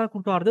 Ederson güzel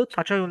kurtardı.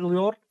 Taça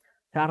yolluyor.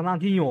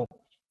 Fernandinho.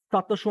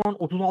 Statta şu an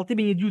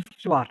 36.700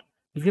 kişi var.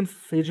 Bizim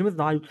seyircimiz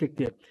daha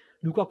yüksekti.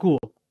 Lukaku.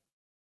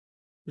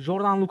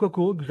 Jordan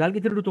Lukaku güzel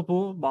getirdi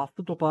topu.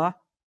 Bastı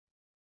topa.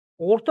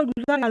 Orta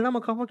güzel geldi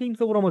ama kafa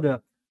kimse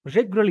vuramadı.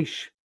 Jack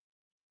Grealish.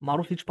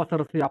 Marusic pas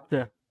arası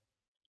yaptı.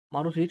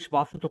 Marusic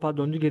bastı topa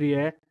döndü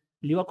geriye.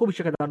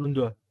 Livakovic'e kadar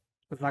döndü.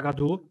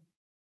 Zagadou.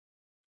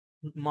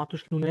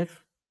 Matheus Nunes.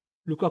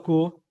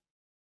 Lukaku.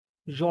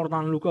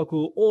 Jordan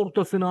Lukaku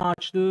ortasını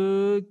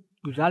açtı.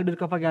 Güzel bir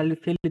kafa geldi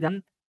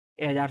Feli'den.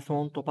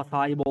 Ederson topa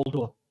sahip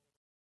oldu.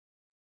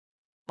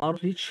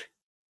 Marusic.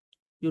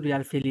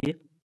 Uriel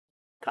Feli.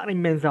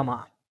 Karim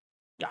Benzema.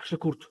 Yaşlı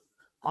kurt.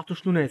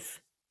 Matheus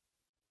Nunes.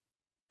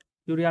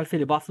 Uriel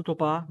Feli bastı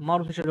topa.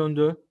 Marusic'e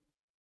döndü.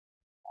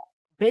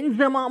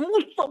 Benzema.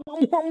 Mustafa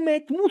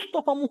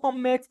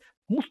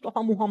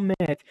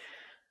Muhammed.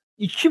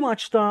 2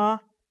 maçta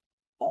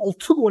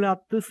 6 gol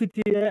attı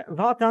City'ye.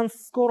 Zaten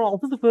skor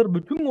 6-0.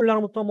 Bütün goller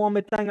Mustafa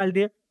Muhammed'den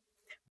geldi.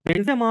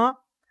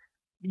 Benzema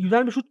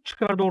güzel bir şut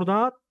çıkardı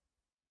orada.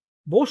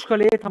 Boş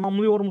kaleye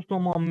tamamlıyor Mustafa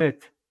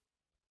Muhammed.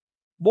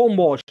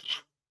 Bomboş.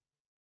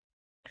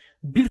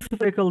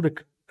 1-0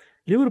 yakaladık.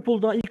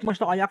 Liverpool'da ilk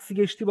maçta Ajax'ı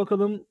geçti.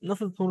 Bakalım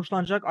nasıl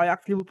sonuçlanacak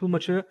Ajax Liverpool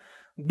maçı.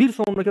 Bir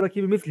sonraki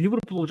rakibimiz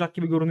Liverpool olacak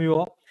gibi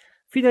görünüyor.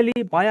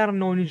 Finali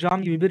Bayern'le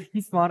oynayacağım gibi bir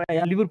his var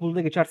eğer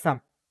Liverpool'da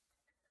geçersem.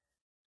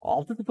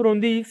 6-0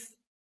 öndeyiz.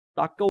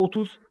 Dakika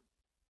 30.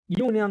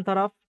 İyi oynayan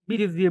taraf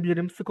biriz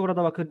diyebilirim. Skora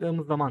da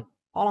bakırdığımız zaman.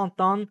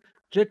 Haaland'dan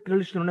Jack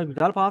Grealish'in önüne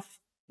güzel pas.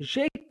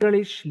 Jack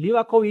Grealish,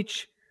 Livakovic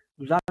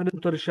güzel bir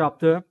kurtarış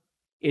yaptı.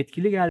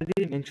 Etkili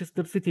geldi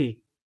Manchester City.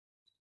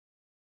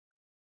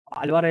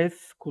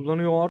 Alvarez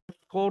kullanıyor.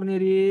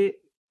 Korneri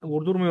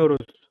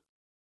vurdurmuyoruz.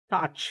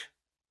 Touch.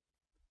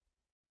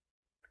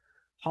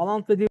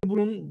 Haaland ve De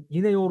Bruyne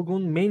yine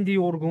yorgun. Mendy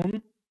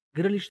yorgun.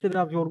 Grealish'te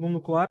biraz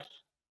yorgunluk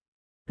var.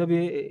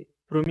 Tabii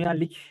Premier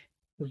Lig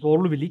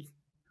zorlu bir lig.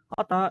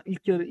 Hatta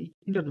ikinci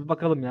yarı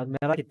bakalım ya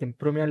merak ettim.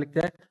 Premier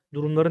Lig'de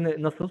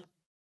durumları nasıl?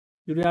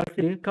 Yürüyer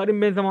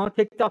Karim Benzema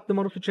tekte attı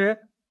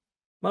Marusic'e.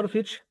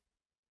 Marusic.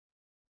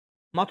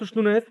 Matheus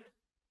Nunes.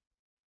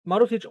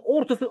 Marusic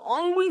ortası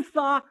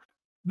Anguissa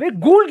ve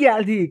gol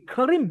geldi.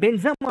 Karim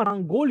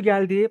Benzema'dan gol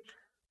geldi.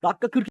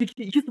 Dakika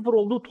 42 2-0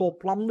 oldu.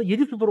 Toplamda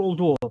 7-0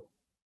 oldu.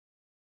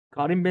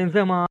 Karim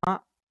Benzema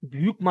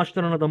büyük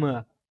maçların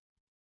adamı.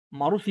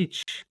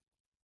 Marusic.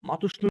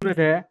 Matheus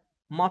Nunes'e.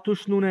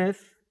 Matheus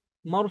Nunes.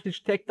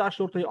 Marusic tek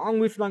taşlı ortayı.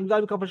 Anguissa'dan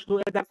güzel bir kafa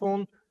şutu.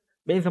 Ederson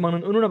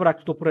Benzema'nın önüne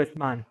bıraktı topu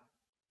resmen.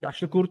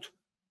 Yaşlı kurt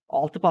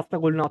 6 pasta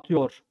golünü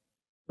atıyor.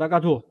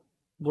 Zagadou.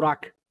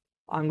 Burak.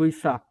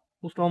 Anguissa.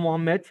 Mustafa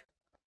Muhammed.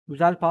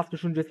 Güzel pas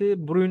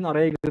düşüncesi. Bruyne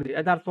araya girdi.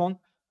 Ederson.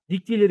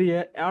 Dikti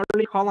ileriye.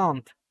 Erling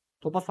Haaland.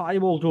 Topa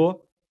sahip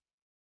oldu.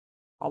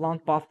 Haaland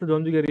bastı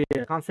döndü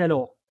geriye.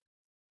 Cancelo.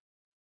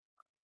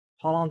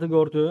 Haaland'ı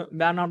gördü.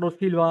 Bernardo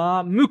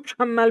Silva.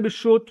 Mükemmel bir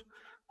şut.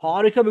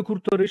 Harika bir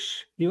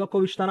kurtarış.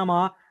 Livakovic'den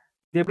ama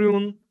De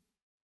Bruyne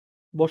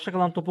boşta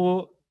kalan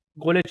topu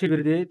gole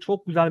çevirdi.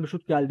 Çok güzel bir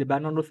şut geldi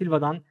Bernardo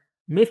Silva'dan.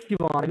 Messi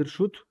var bir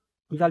şut.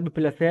 Güzel bir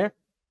plase.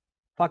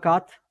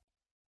 Fakat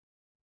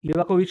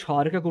Livakovic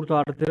harika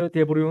kurtardı.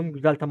 De Bruyne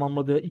güzel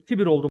tamamladı.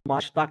 2-1 oldu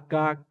maç.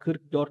 Dakika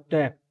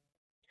 44'te.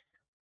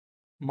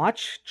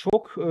 Maç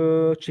çok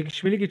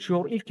çekişmeli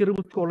geçiyor. İlk yarı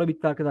bu skorla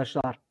bitti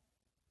arkadaşlar.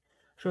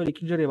 Şöyle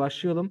ikinci yarıya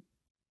başlayalım.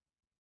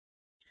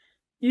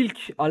 İlk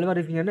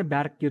Alvarez'in yerine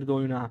Berg girdi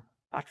oyuna.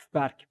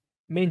 Berg.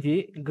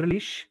 Mendy,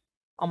 Grealish,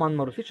 aman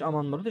Marusic,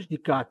 aman Marusic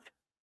dikkat.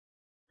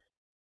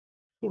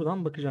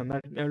 Buradan bakacağım.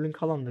 Erling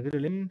Haaland'a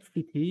girelim.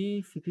 City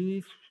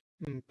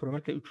Premier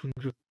Lig'de 3.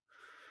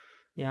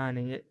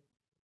 Yani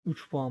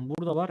 3 puan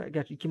burada var.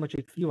 Gerçi 2 maç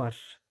eksiği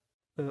var.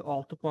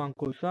 6 puan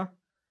koysa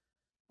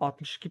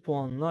 62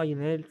 puanla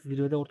yine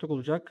zirvede ortak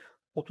olacak.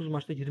 30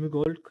 maçta 20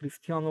 gol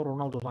Cristiano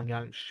Ronaldo'dan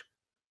gelmiş.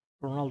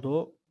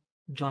 Ronaldo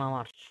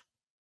canavar.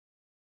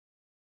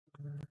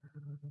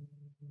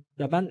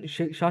 Ya ben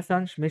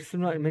şahsen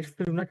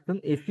Manchester United'ın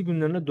eski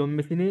günlerine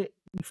dönmesini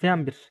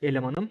isteyen bir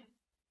elemanım.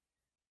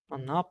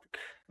 Lan ne yaptık?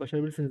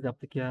 Başarabilirsiniz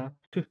yaptık ya.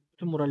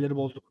 Bütün moralleri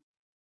bozduk.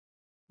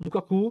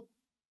 Lukaku.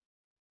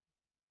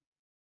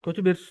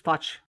 Kötü bir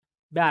touch.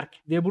 Berg.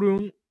 De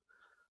Bruyne.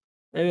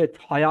 Evet.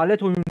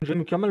 Hayalet oyuncu.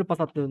 Mükemmel bir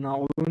pas attığına.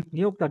 Oyun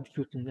niye o kadar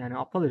dikiyorsun? Yani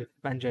aptal herif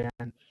bence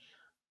yani.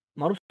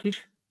 Marusic.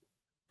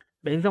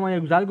 Benzema'ya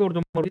güzel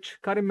gördüm Marusic.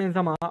 Karim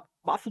Benzema.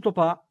 Bastı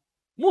topa.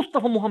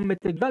 Mustafa Muhammed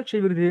de güzel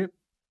çevirdi.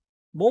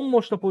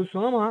 Bomboşta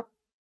pozisyon ama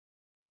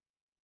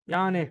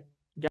yani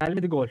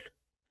gelmedi gol.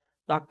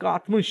 Dakika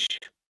 60.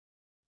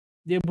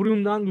 De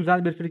Bruyne'dan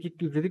güzel bir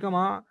frikik izledik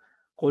ama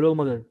gol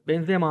olmadı.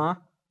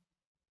 Benzema.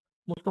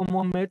 Mustafa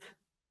Muhammed.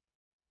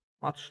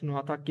 At şunu,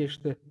 atak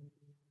geçti.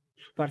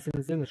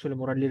 Süpersiniz değil mi? Şöyle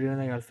moralleri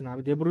yerine gelsin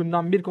abi. De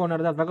Bruyne'dan bir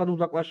kornerde Zagad'ı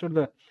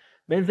uzaklaştırdı.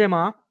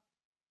 Benzema.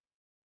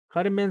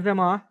 Karim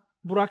Benzema.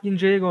 Burak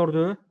İnce'yi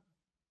gördü.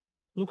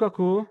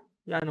 Lukaku.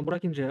 Yani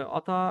Burak İnce.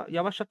 Ata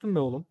yavaşlattın be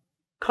oğlum.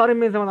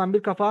 Karim Benzema'dan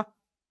bir kafa.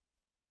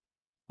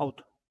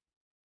 Out.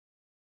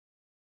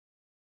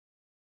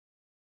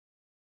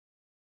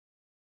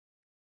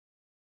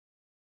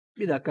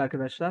 Bir dakika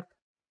arkadaşlar.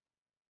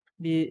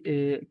 Bir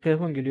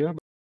telefon geliyor.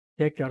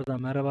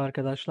 Tekrardan merhaba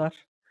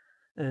arkadaşlar.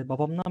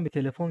 Babamdan bir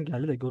telefon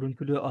geldi de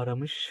görüntülü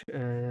aramış.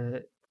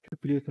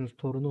 Biliyorsunuz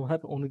torunu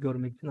hep onu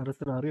görmek için ara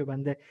sıra arıyor.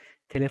 Ben de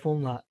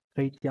telefonla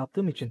kayıt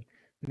yaptığım için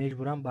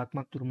mecburen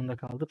bakmak durumunda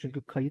kaldım.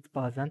 Çünkü kayıt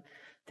bazen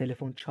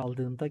telefon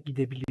çaldığında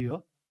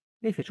gidebiliyor.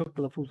 Neyse çok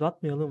da lafı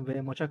uzatmayalım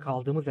ve maça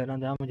kaldığımız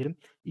yerden devam edelim.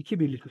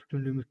 2-1'lik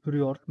üstünlüğümüz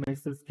sürüyor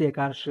Manchester City'ye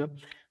karşı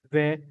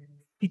ve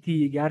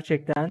City'yi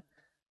gerçekten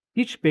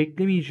hiç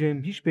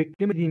beklemeyeceğim, hiç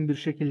beklemediğim bir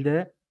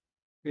şekilde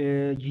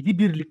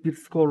 7-1'lik bir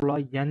skorla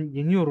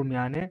yeniyorum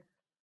yani.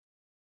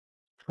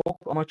 Çok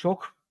ama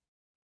çok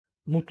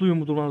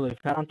mutluyum bu durumdan dolayı.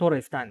 Ferran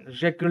Torres'ten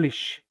Jack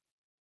Grealish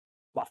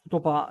bastı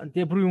topa.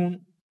 De Bruyne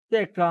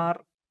tekrar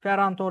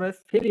Ferran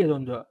Torres seriye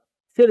döndü.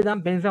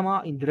 Seriden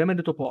Benzema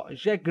indiremedi topu.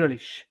 Jack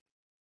Grealish.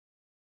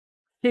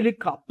 Seri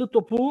kaptı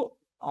topu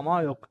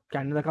ama yok,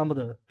 kendine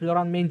kalmadı.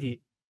 Florian Mendy,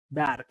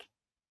 Berg,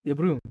 De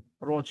Bruyne,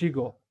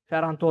 Rodrigo,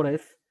 Ferran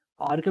Torres.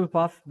 Harika bir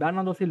pas.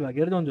 Bernardo Silva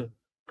geri döndü.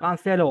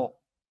 Cancelo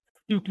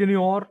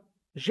yükleniyor.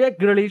 Jack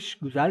Grealish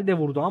güzel de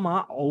vurdu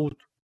ama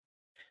out.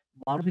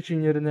 Marut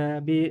için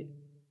yerine bir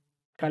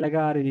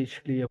Calegari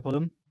değişikliği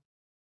yapalım.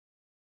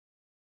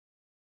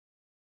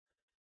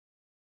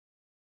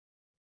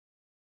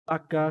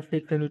 Dakika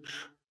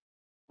 83.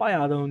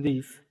 Bayağı da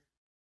öndeyiz.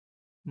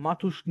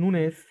 Matheus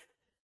Nunes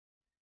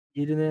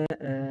yerine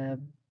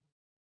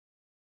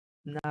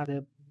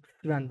nerede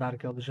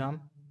Svenberg'i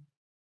alacağım.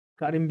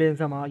 Karim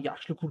Benzema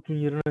yaşlı kurtun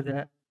yerine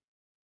de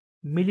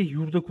Melih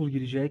Yurdakul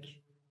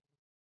girecek.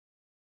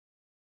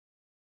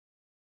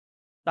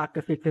 Dakika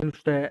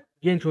 83'te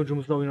genç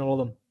oyuncumuzla oyun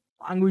alalım.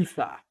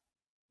 Anguissa,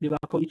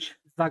 Livakovic,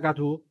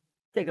 Zagadou,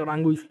 tekrar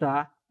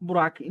Anguissa,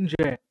 Burak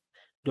İnce.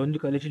 Döndü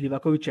kaleci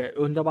Livakovic'e.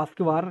 Önde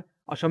baskı var.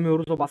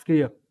 Aşamıyoruz o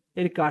baskıyı.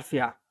 Eric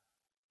Garcia.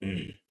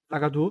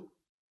 Zagadou.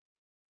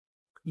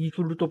 İyi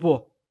sürdü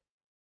topu.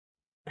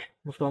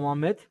 Mustafa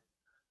Muhammed.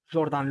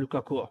 Jordan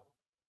Lukaku.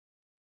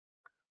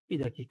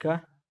 Bir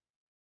dakika.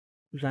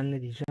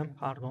 Düzenle diyeceğim.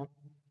 Pardon.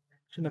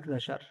 Şimdi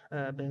arkadaşlar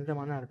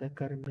Benzema nerede?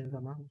 Karim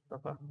Benzema.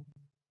 Mustafa.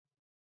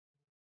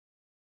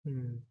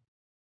 Hmm.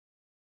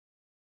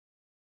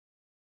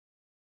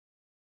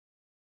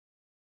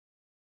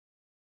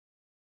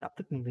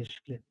 Yaptık mı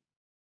değişikliği?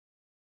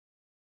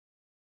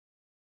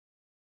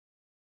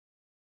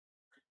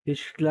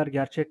 Değişiklikler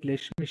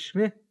gerçekleşmiş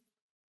mi?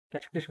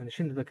 Gerçekleşmedi.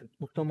 Şimdi bakın.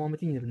 Mustafa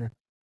Muhammed'in yerine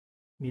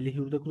Melih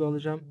Yurdakul'u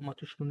alacağım.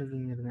 Matuş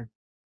Nunez'in yerine.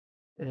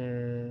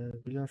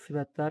 Bülent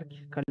Svetberg.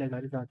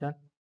 Calegari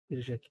zaten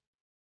girecek.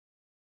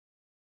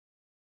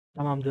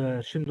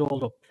 Tamamdır. Şimdi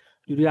oldu.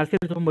 Yürüyer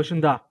topun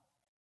başında.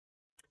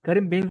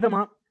 Karim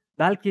Benzema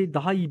belki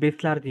daha iyi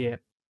besler diye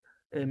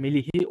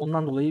Melih'i,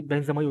 ondan dolayı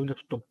Benzema'yı oyunda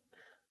tuttum.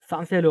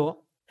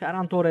 Cancelo,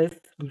 Ferran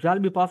Torres,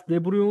 güzel bir pas.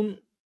 De Bruyne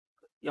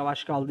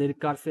yavaş kaldı. Eric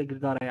Garcia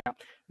girdi araya.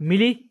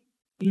 Melih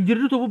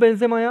indirdi topu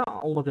Benzema'ya,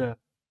 olmadı.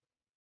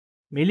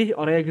 Melih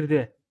araya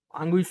girdi.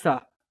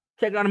 Anguissa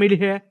tekrar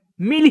Melih'e.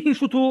 Melih'in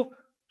şutu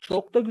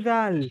çok da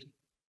güzel.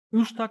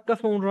 3 dakika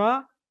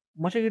sonra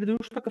maça girdi.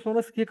 3 dakika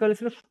sonra City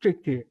kalesine şut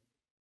çekti.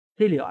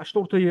 Teli açtı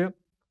ortayı.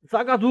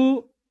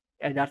 Zagadou.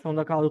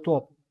 Ederson'da kaldı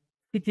top.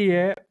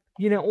 City'ye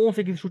yine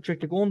 18 şut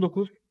çektik.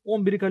 19.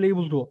 11'i kaleyi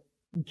buldu.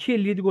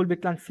 2.57 gol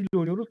beklentisiyle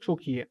oynuyoruz.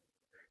 Çok iyi.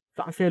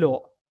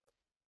 Cancelo.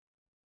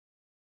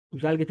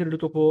 Güzel getirdi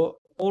topu.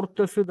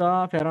 Ortası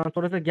da Ferran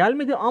Torres'e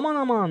gelmedi. Aman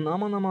aman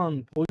aman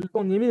aman.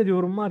 Pozisyon yemin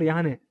ediyorum var ya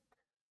hani.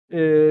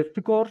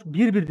 Skor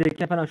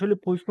 1-1'deyken falan şöyle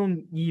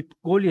pozisyon yiyip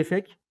gol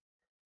yesek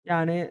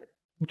yani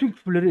bütün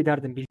küfürleri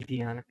ederdim bildiği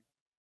yani.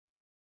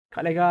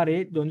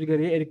 Calegari döndü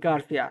geriye. Eric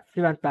Garcia.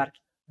 Svenberg.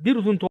 Bir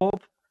uzun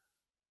top.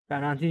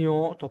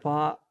 Fernandinho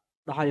topa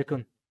daha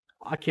yakın.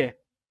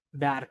 Ake,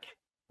 Berg,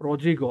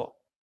 Rodrigo,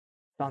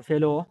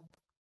 Cancelo,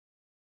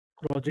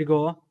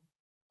 Rodrigo,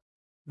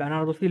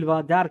 Bernardo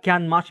Silva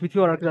derken maç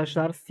bitiyor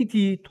arkadaşlar.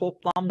 City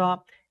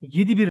toplamda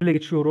 7-1 ile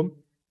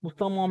geçiyorum.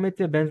 Mustafa Muhammed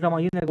ve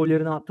Benzema yine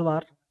gollerini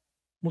attılar.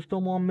 Mustafa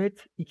Muhammed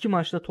 2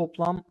 maçta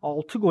toplam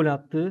 6 gol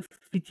attı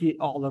City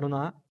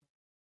ağlarına.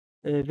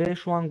 Ve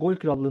şu an gol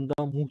krallığında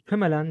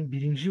muhtemelen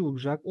birinci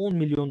olacak. 10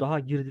 milyon daha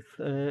girdi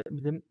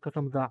bizim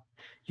kasamıza.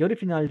 Yarı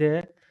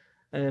finalde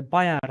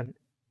Bayern.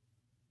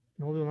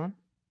 Ne oluyor lan?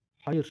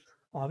 Hayır.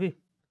 Abi.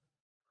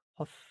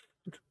 Has.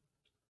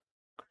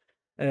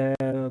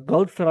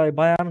 Galatasaray,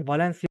 Bayern,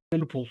 Valencia,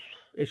 Liverpool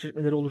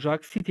eşleşmeleri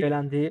olacak. City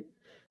elendi.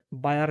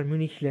 Bayern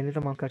Münih'le ne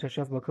zaman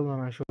karşılaşacağız bakalım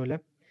hemen şöyle.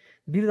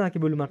 Bir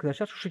dahaki bölüm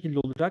arkadaşlar şu şekilde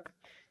olacak.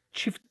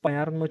 Çift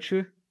Bayern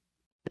maçı.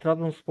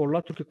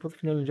 Trabzonspor'la Türkiye Kupası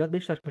final oynayacağız.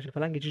 Beşiktaş maçı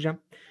falan geçeceğim.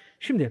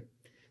 Şimdi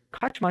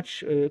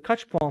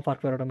kaç puan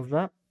fark var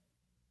aramızda?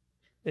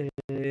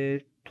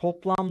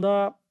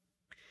 Toplamda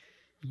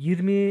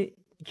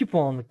 22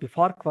 puanlık bir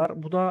fark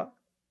var. Bu da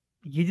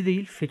 7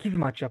 değil 8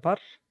 maç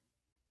yapar.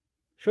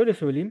 Şöyle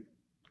söyleyeyim.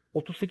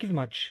 38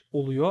 maç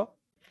oluyor.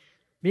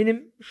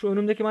 Benim şu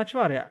önümdeki maç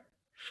var ya.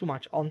 Şu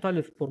maç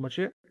Antalyaspor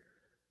maçı.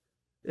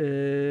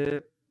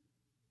 Ee,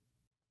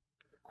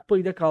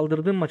 Kupayı da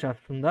kaldırdığım maç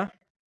aslında.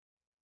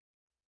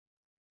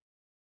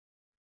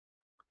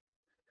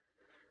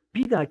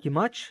 Bir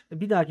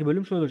dahaki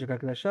bölüm şöyle olacak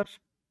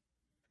arkadaşlar.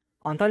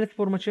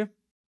 Antalyaspor maçı,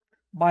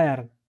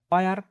 Bayern,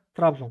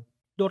 Trabzon.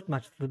 4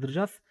 maç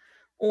sığdıracağız.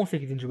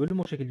 18. bölüm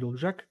o şekilde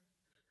olacak.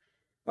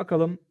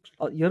 Bakalım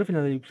yarı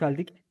finale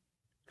yükseldik.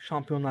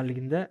 Şampiyonlar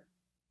Ligi'nde.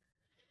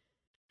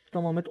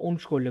 Mustafa Mohamed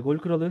 13 golle gol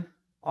kralı.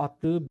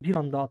 Bir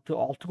anda attığı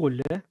 6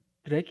 golle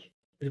direkt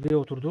zirveye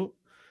oturdu.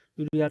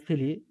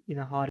 Yuri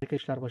yine harika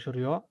işler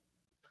başarıyor.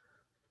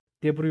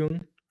 De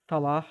Bruyne,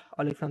 Salah,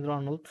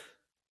 Alexander-Arnold.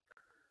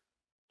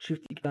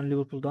 Çift 2 tane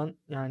Liverpool'dan,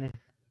 yani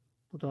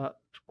bu da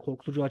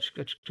korkutucu,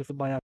 açıkçası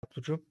bayağı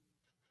korkutucu.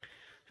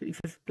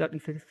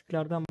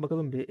 İstatistiklerden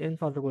bakalım bir. En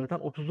fazla gol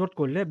atan 34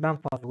 golle ben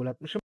fazla gol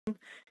atmışım.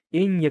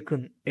 En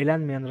yakın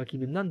elenmeyen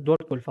rakibimden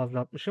 4 gol fazla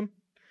atmışım.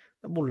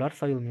 Buralar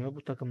sayılmıyor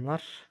bu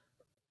takımlar.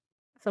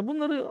 Mesela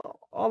bunları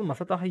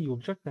almasa daha iyi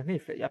olacak da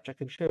neyse, yapacak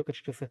da bir şey yok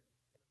açıkçası.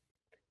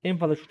 En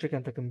fazla şut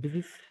çeken takım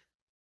biziz.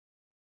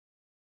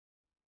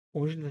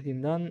 13.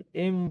 takımdan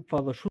en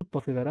fazla şut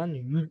pası veren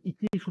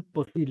 102 şut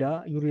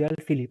pasıyla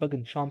Yuri.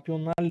 Bakın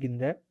Şampiyonlar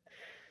Ligi'nde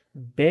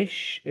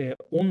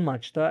 10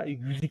 maçta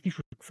 102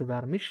 şut pası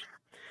vermiş.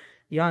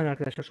 Yani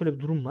arkadaşlar şöyle bir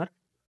durum var.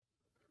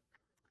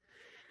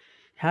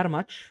 Her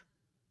maç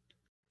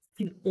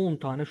 10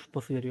 tane şut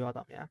pası veriyor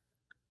adam ya.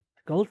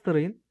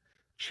 Galatasaray'ın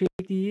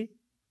çektiği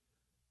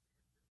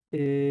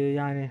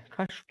yani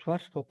kaç şut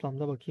var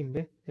toplamda, bakayım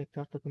bir.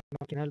 Tekrar takım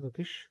genel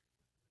bakış.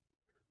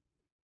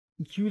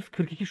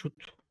 242 şut.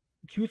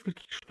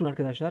 242 şutun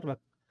arkadaşlar bak.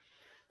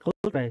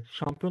 Galatasaray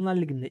Şampiyonlar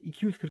Ligi'nde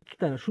 242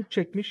 tane şut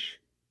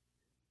çekmiş.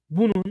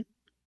 Bunun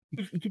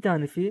 102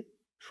 tanesi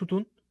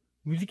şutun,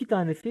 102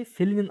 tanesi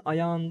Selin'in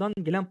ayağından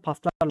gelen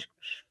paslarla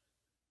çıkmış.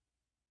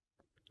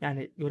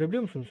 Yani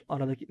görebiliyor musunuz?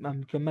 Aradaki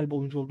mükemmel bir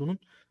oyuncu olduğunun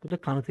bu da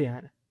kanıtı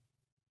yani.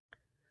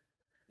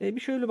 Bir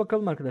şöyle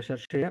bakalım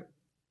arkadaşlar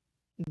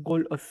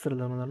gol asist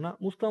sıralamalarına.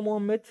 Mustafa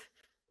Muhammed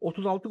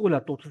 36 gol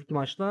attı 32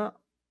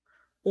 maçta.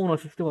 10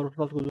 asisti var,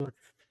 36 gol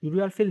asist.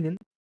 Yuri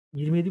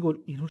 27 gol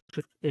 23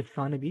 asist,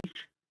 efsane bir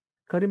iş.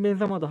 Karim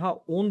Benzema daha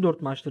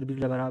 14 maçtır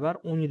bizle beraber.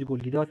 17 gol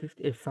 7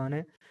 asist,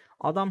 efsane.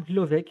 Adam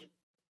Hilozek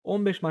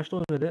 15 maçta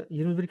oynadı.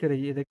 21 kere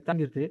yedekten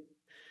girdi.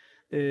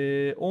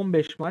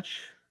 15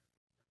 maç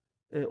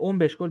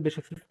 15 gol 5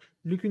 asist.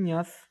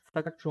 Lükünyas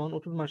sakat şu an,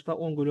 30 maçta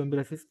 10 gol 11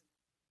 asist.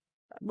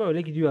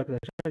 Böyle gidiyor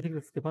arkadaşlar. Tek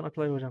asist yapan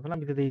Atalay Hocam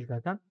falan bize değil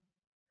zaten.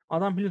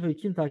 Adam Plato'yu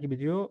kim takip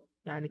ediyor?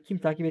 Yani kim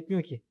takip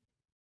etmiyor ki?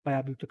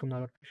 Bayağı büyük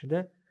takımlar var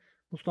peşinde.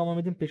 Mustafa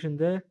Mehmet'in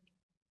peşinde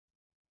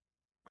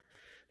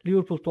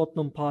Liverpool,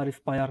 Tottenham,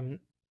 Paris, Bayern,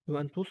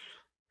 Juventus.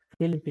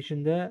 Real'in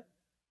peşinde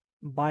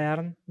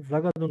Bayern,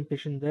 Zagadou'nun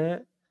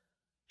peşinde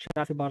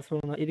Chelsea,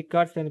 Barcelona, Eric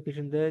Garcia'nın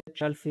peşinde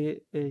Chelsea,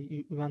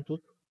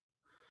 Juventus.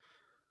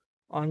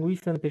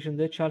 Anguissa'nın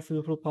peşinde Chelsea,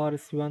 Liverpool,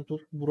 Paris,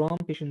 Juventus.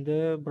 Burak'ın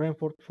peşinde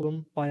Brentford,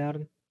 Fulham,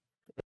 Bayern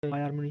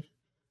Münih,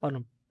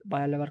 pardon,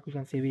 Bayer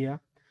Leverkusen, Sevilla.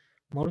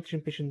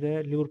 Marucci'nin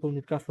peşinde Liverpool,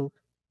 Newcastle.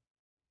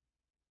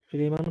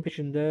 Süleyman'ın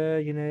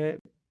peşinde yine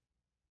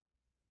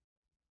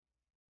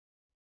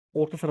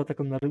orta sıra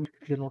takımları,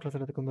 ülkelerin orta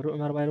sıra takımları.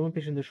 Ömer Bayram'ın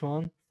peşinde şu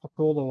an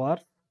Sassuolo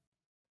var.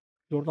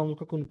 Jordan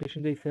Lukaku'nun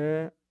peşinde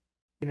ise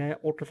yine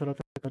orta sıra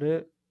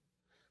takımları,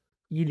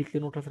 iyi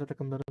liglerin orta sıra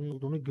takımlarının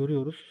olduğunu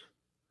görüyoruz.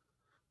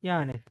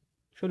 Yani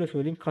şöyle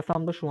söyleyeyim,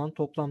 kasamda şu an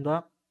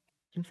toplamda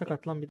kim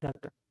sakat lan, bir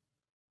dakika.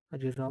 Ha,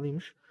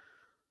 cezalıymış.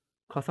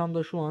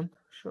 Kasamda şu an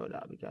şöyle,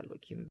 abi gel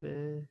bakayım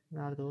be.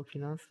 Nerede o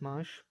finans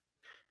maaş?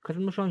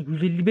 Kasamda şu an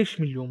 155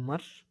 milyon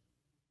var.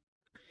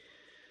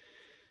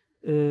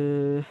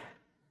 Ee,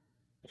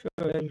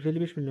 Şöyle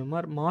 155 milyon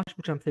var. Maaş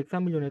bütçem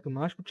 80 milyona yakın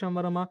maaş bütçem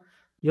var ama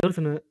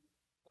yarısını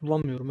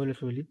kullanmıyorum, öyle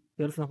söyleyeyim.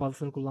 Yarısına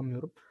fazlasını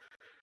kullanmıyorum.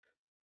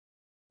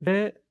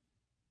 Ve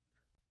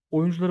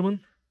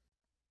oyuncularımın,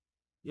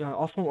 yani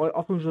as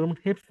oyuncularımın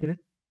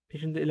hepsinin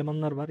peşinde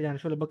elemanlar var. Yani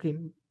şöyle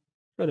bakayım.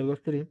 Şöyle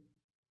göstereyim.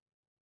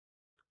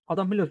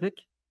 Adam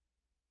Bilözek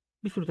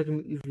bir sürü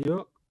takım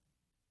izliyor.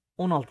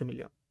 16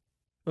 milyon.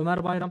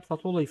 Ömer Bayram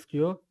Sassuolo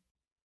istiyor.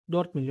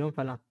 4 milyon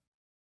falan.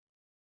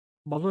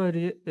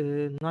 Bazoeri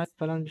Nice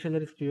falan bir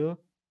şeyler istiyor.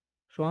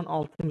 Şu an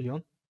 6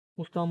 milyon.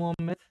 Mustafa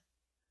Muhammed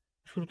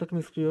bir sürü takım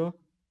istiyor.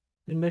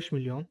 25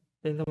 milyon.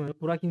 Benzema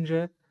yok. Burak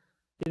İnce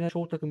yine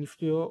çoğu takım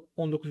istiyor.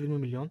 19-20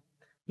 milyon.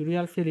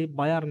 Yuri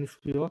Bayern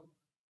istiyor.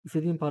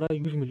 İstediğim para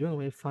 100 milyon.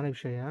 O efsane bir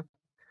şey ya.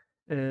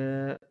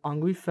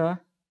 Anguissa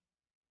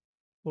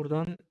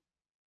buradan,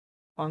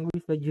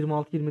 Anguissa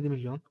 26-27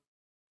 milyon.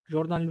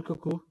 Jordan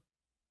Lukaku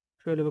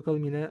şöyle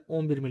bakalım, yine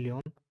 11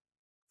 milyon.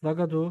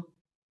 Zagadou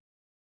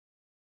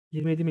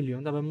 27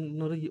 milyon da ben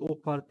bunları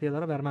o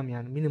partiyalara vermem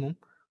yani. Minimum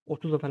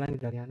 30'a falan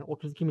gider yani.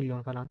 32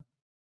 milyon falan.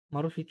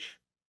 Marusic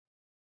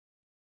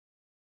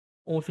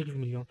 18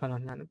 milyon falan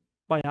yani.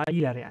 Bayağı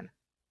iyiler yani.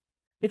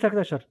 Evet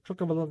arkadaşlar, çok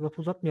da fazla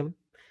lafı uzatmayalım.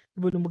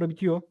 Bu bölüm burada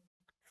bitiyor.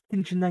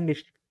 Sitin içinden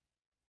geçtik.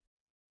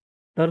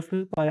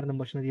 Darısı Bayern'in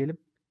başına diyelim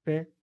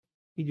ve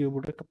videoyu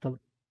burada kapatalım.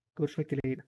 Görüşmek dileğiyle.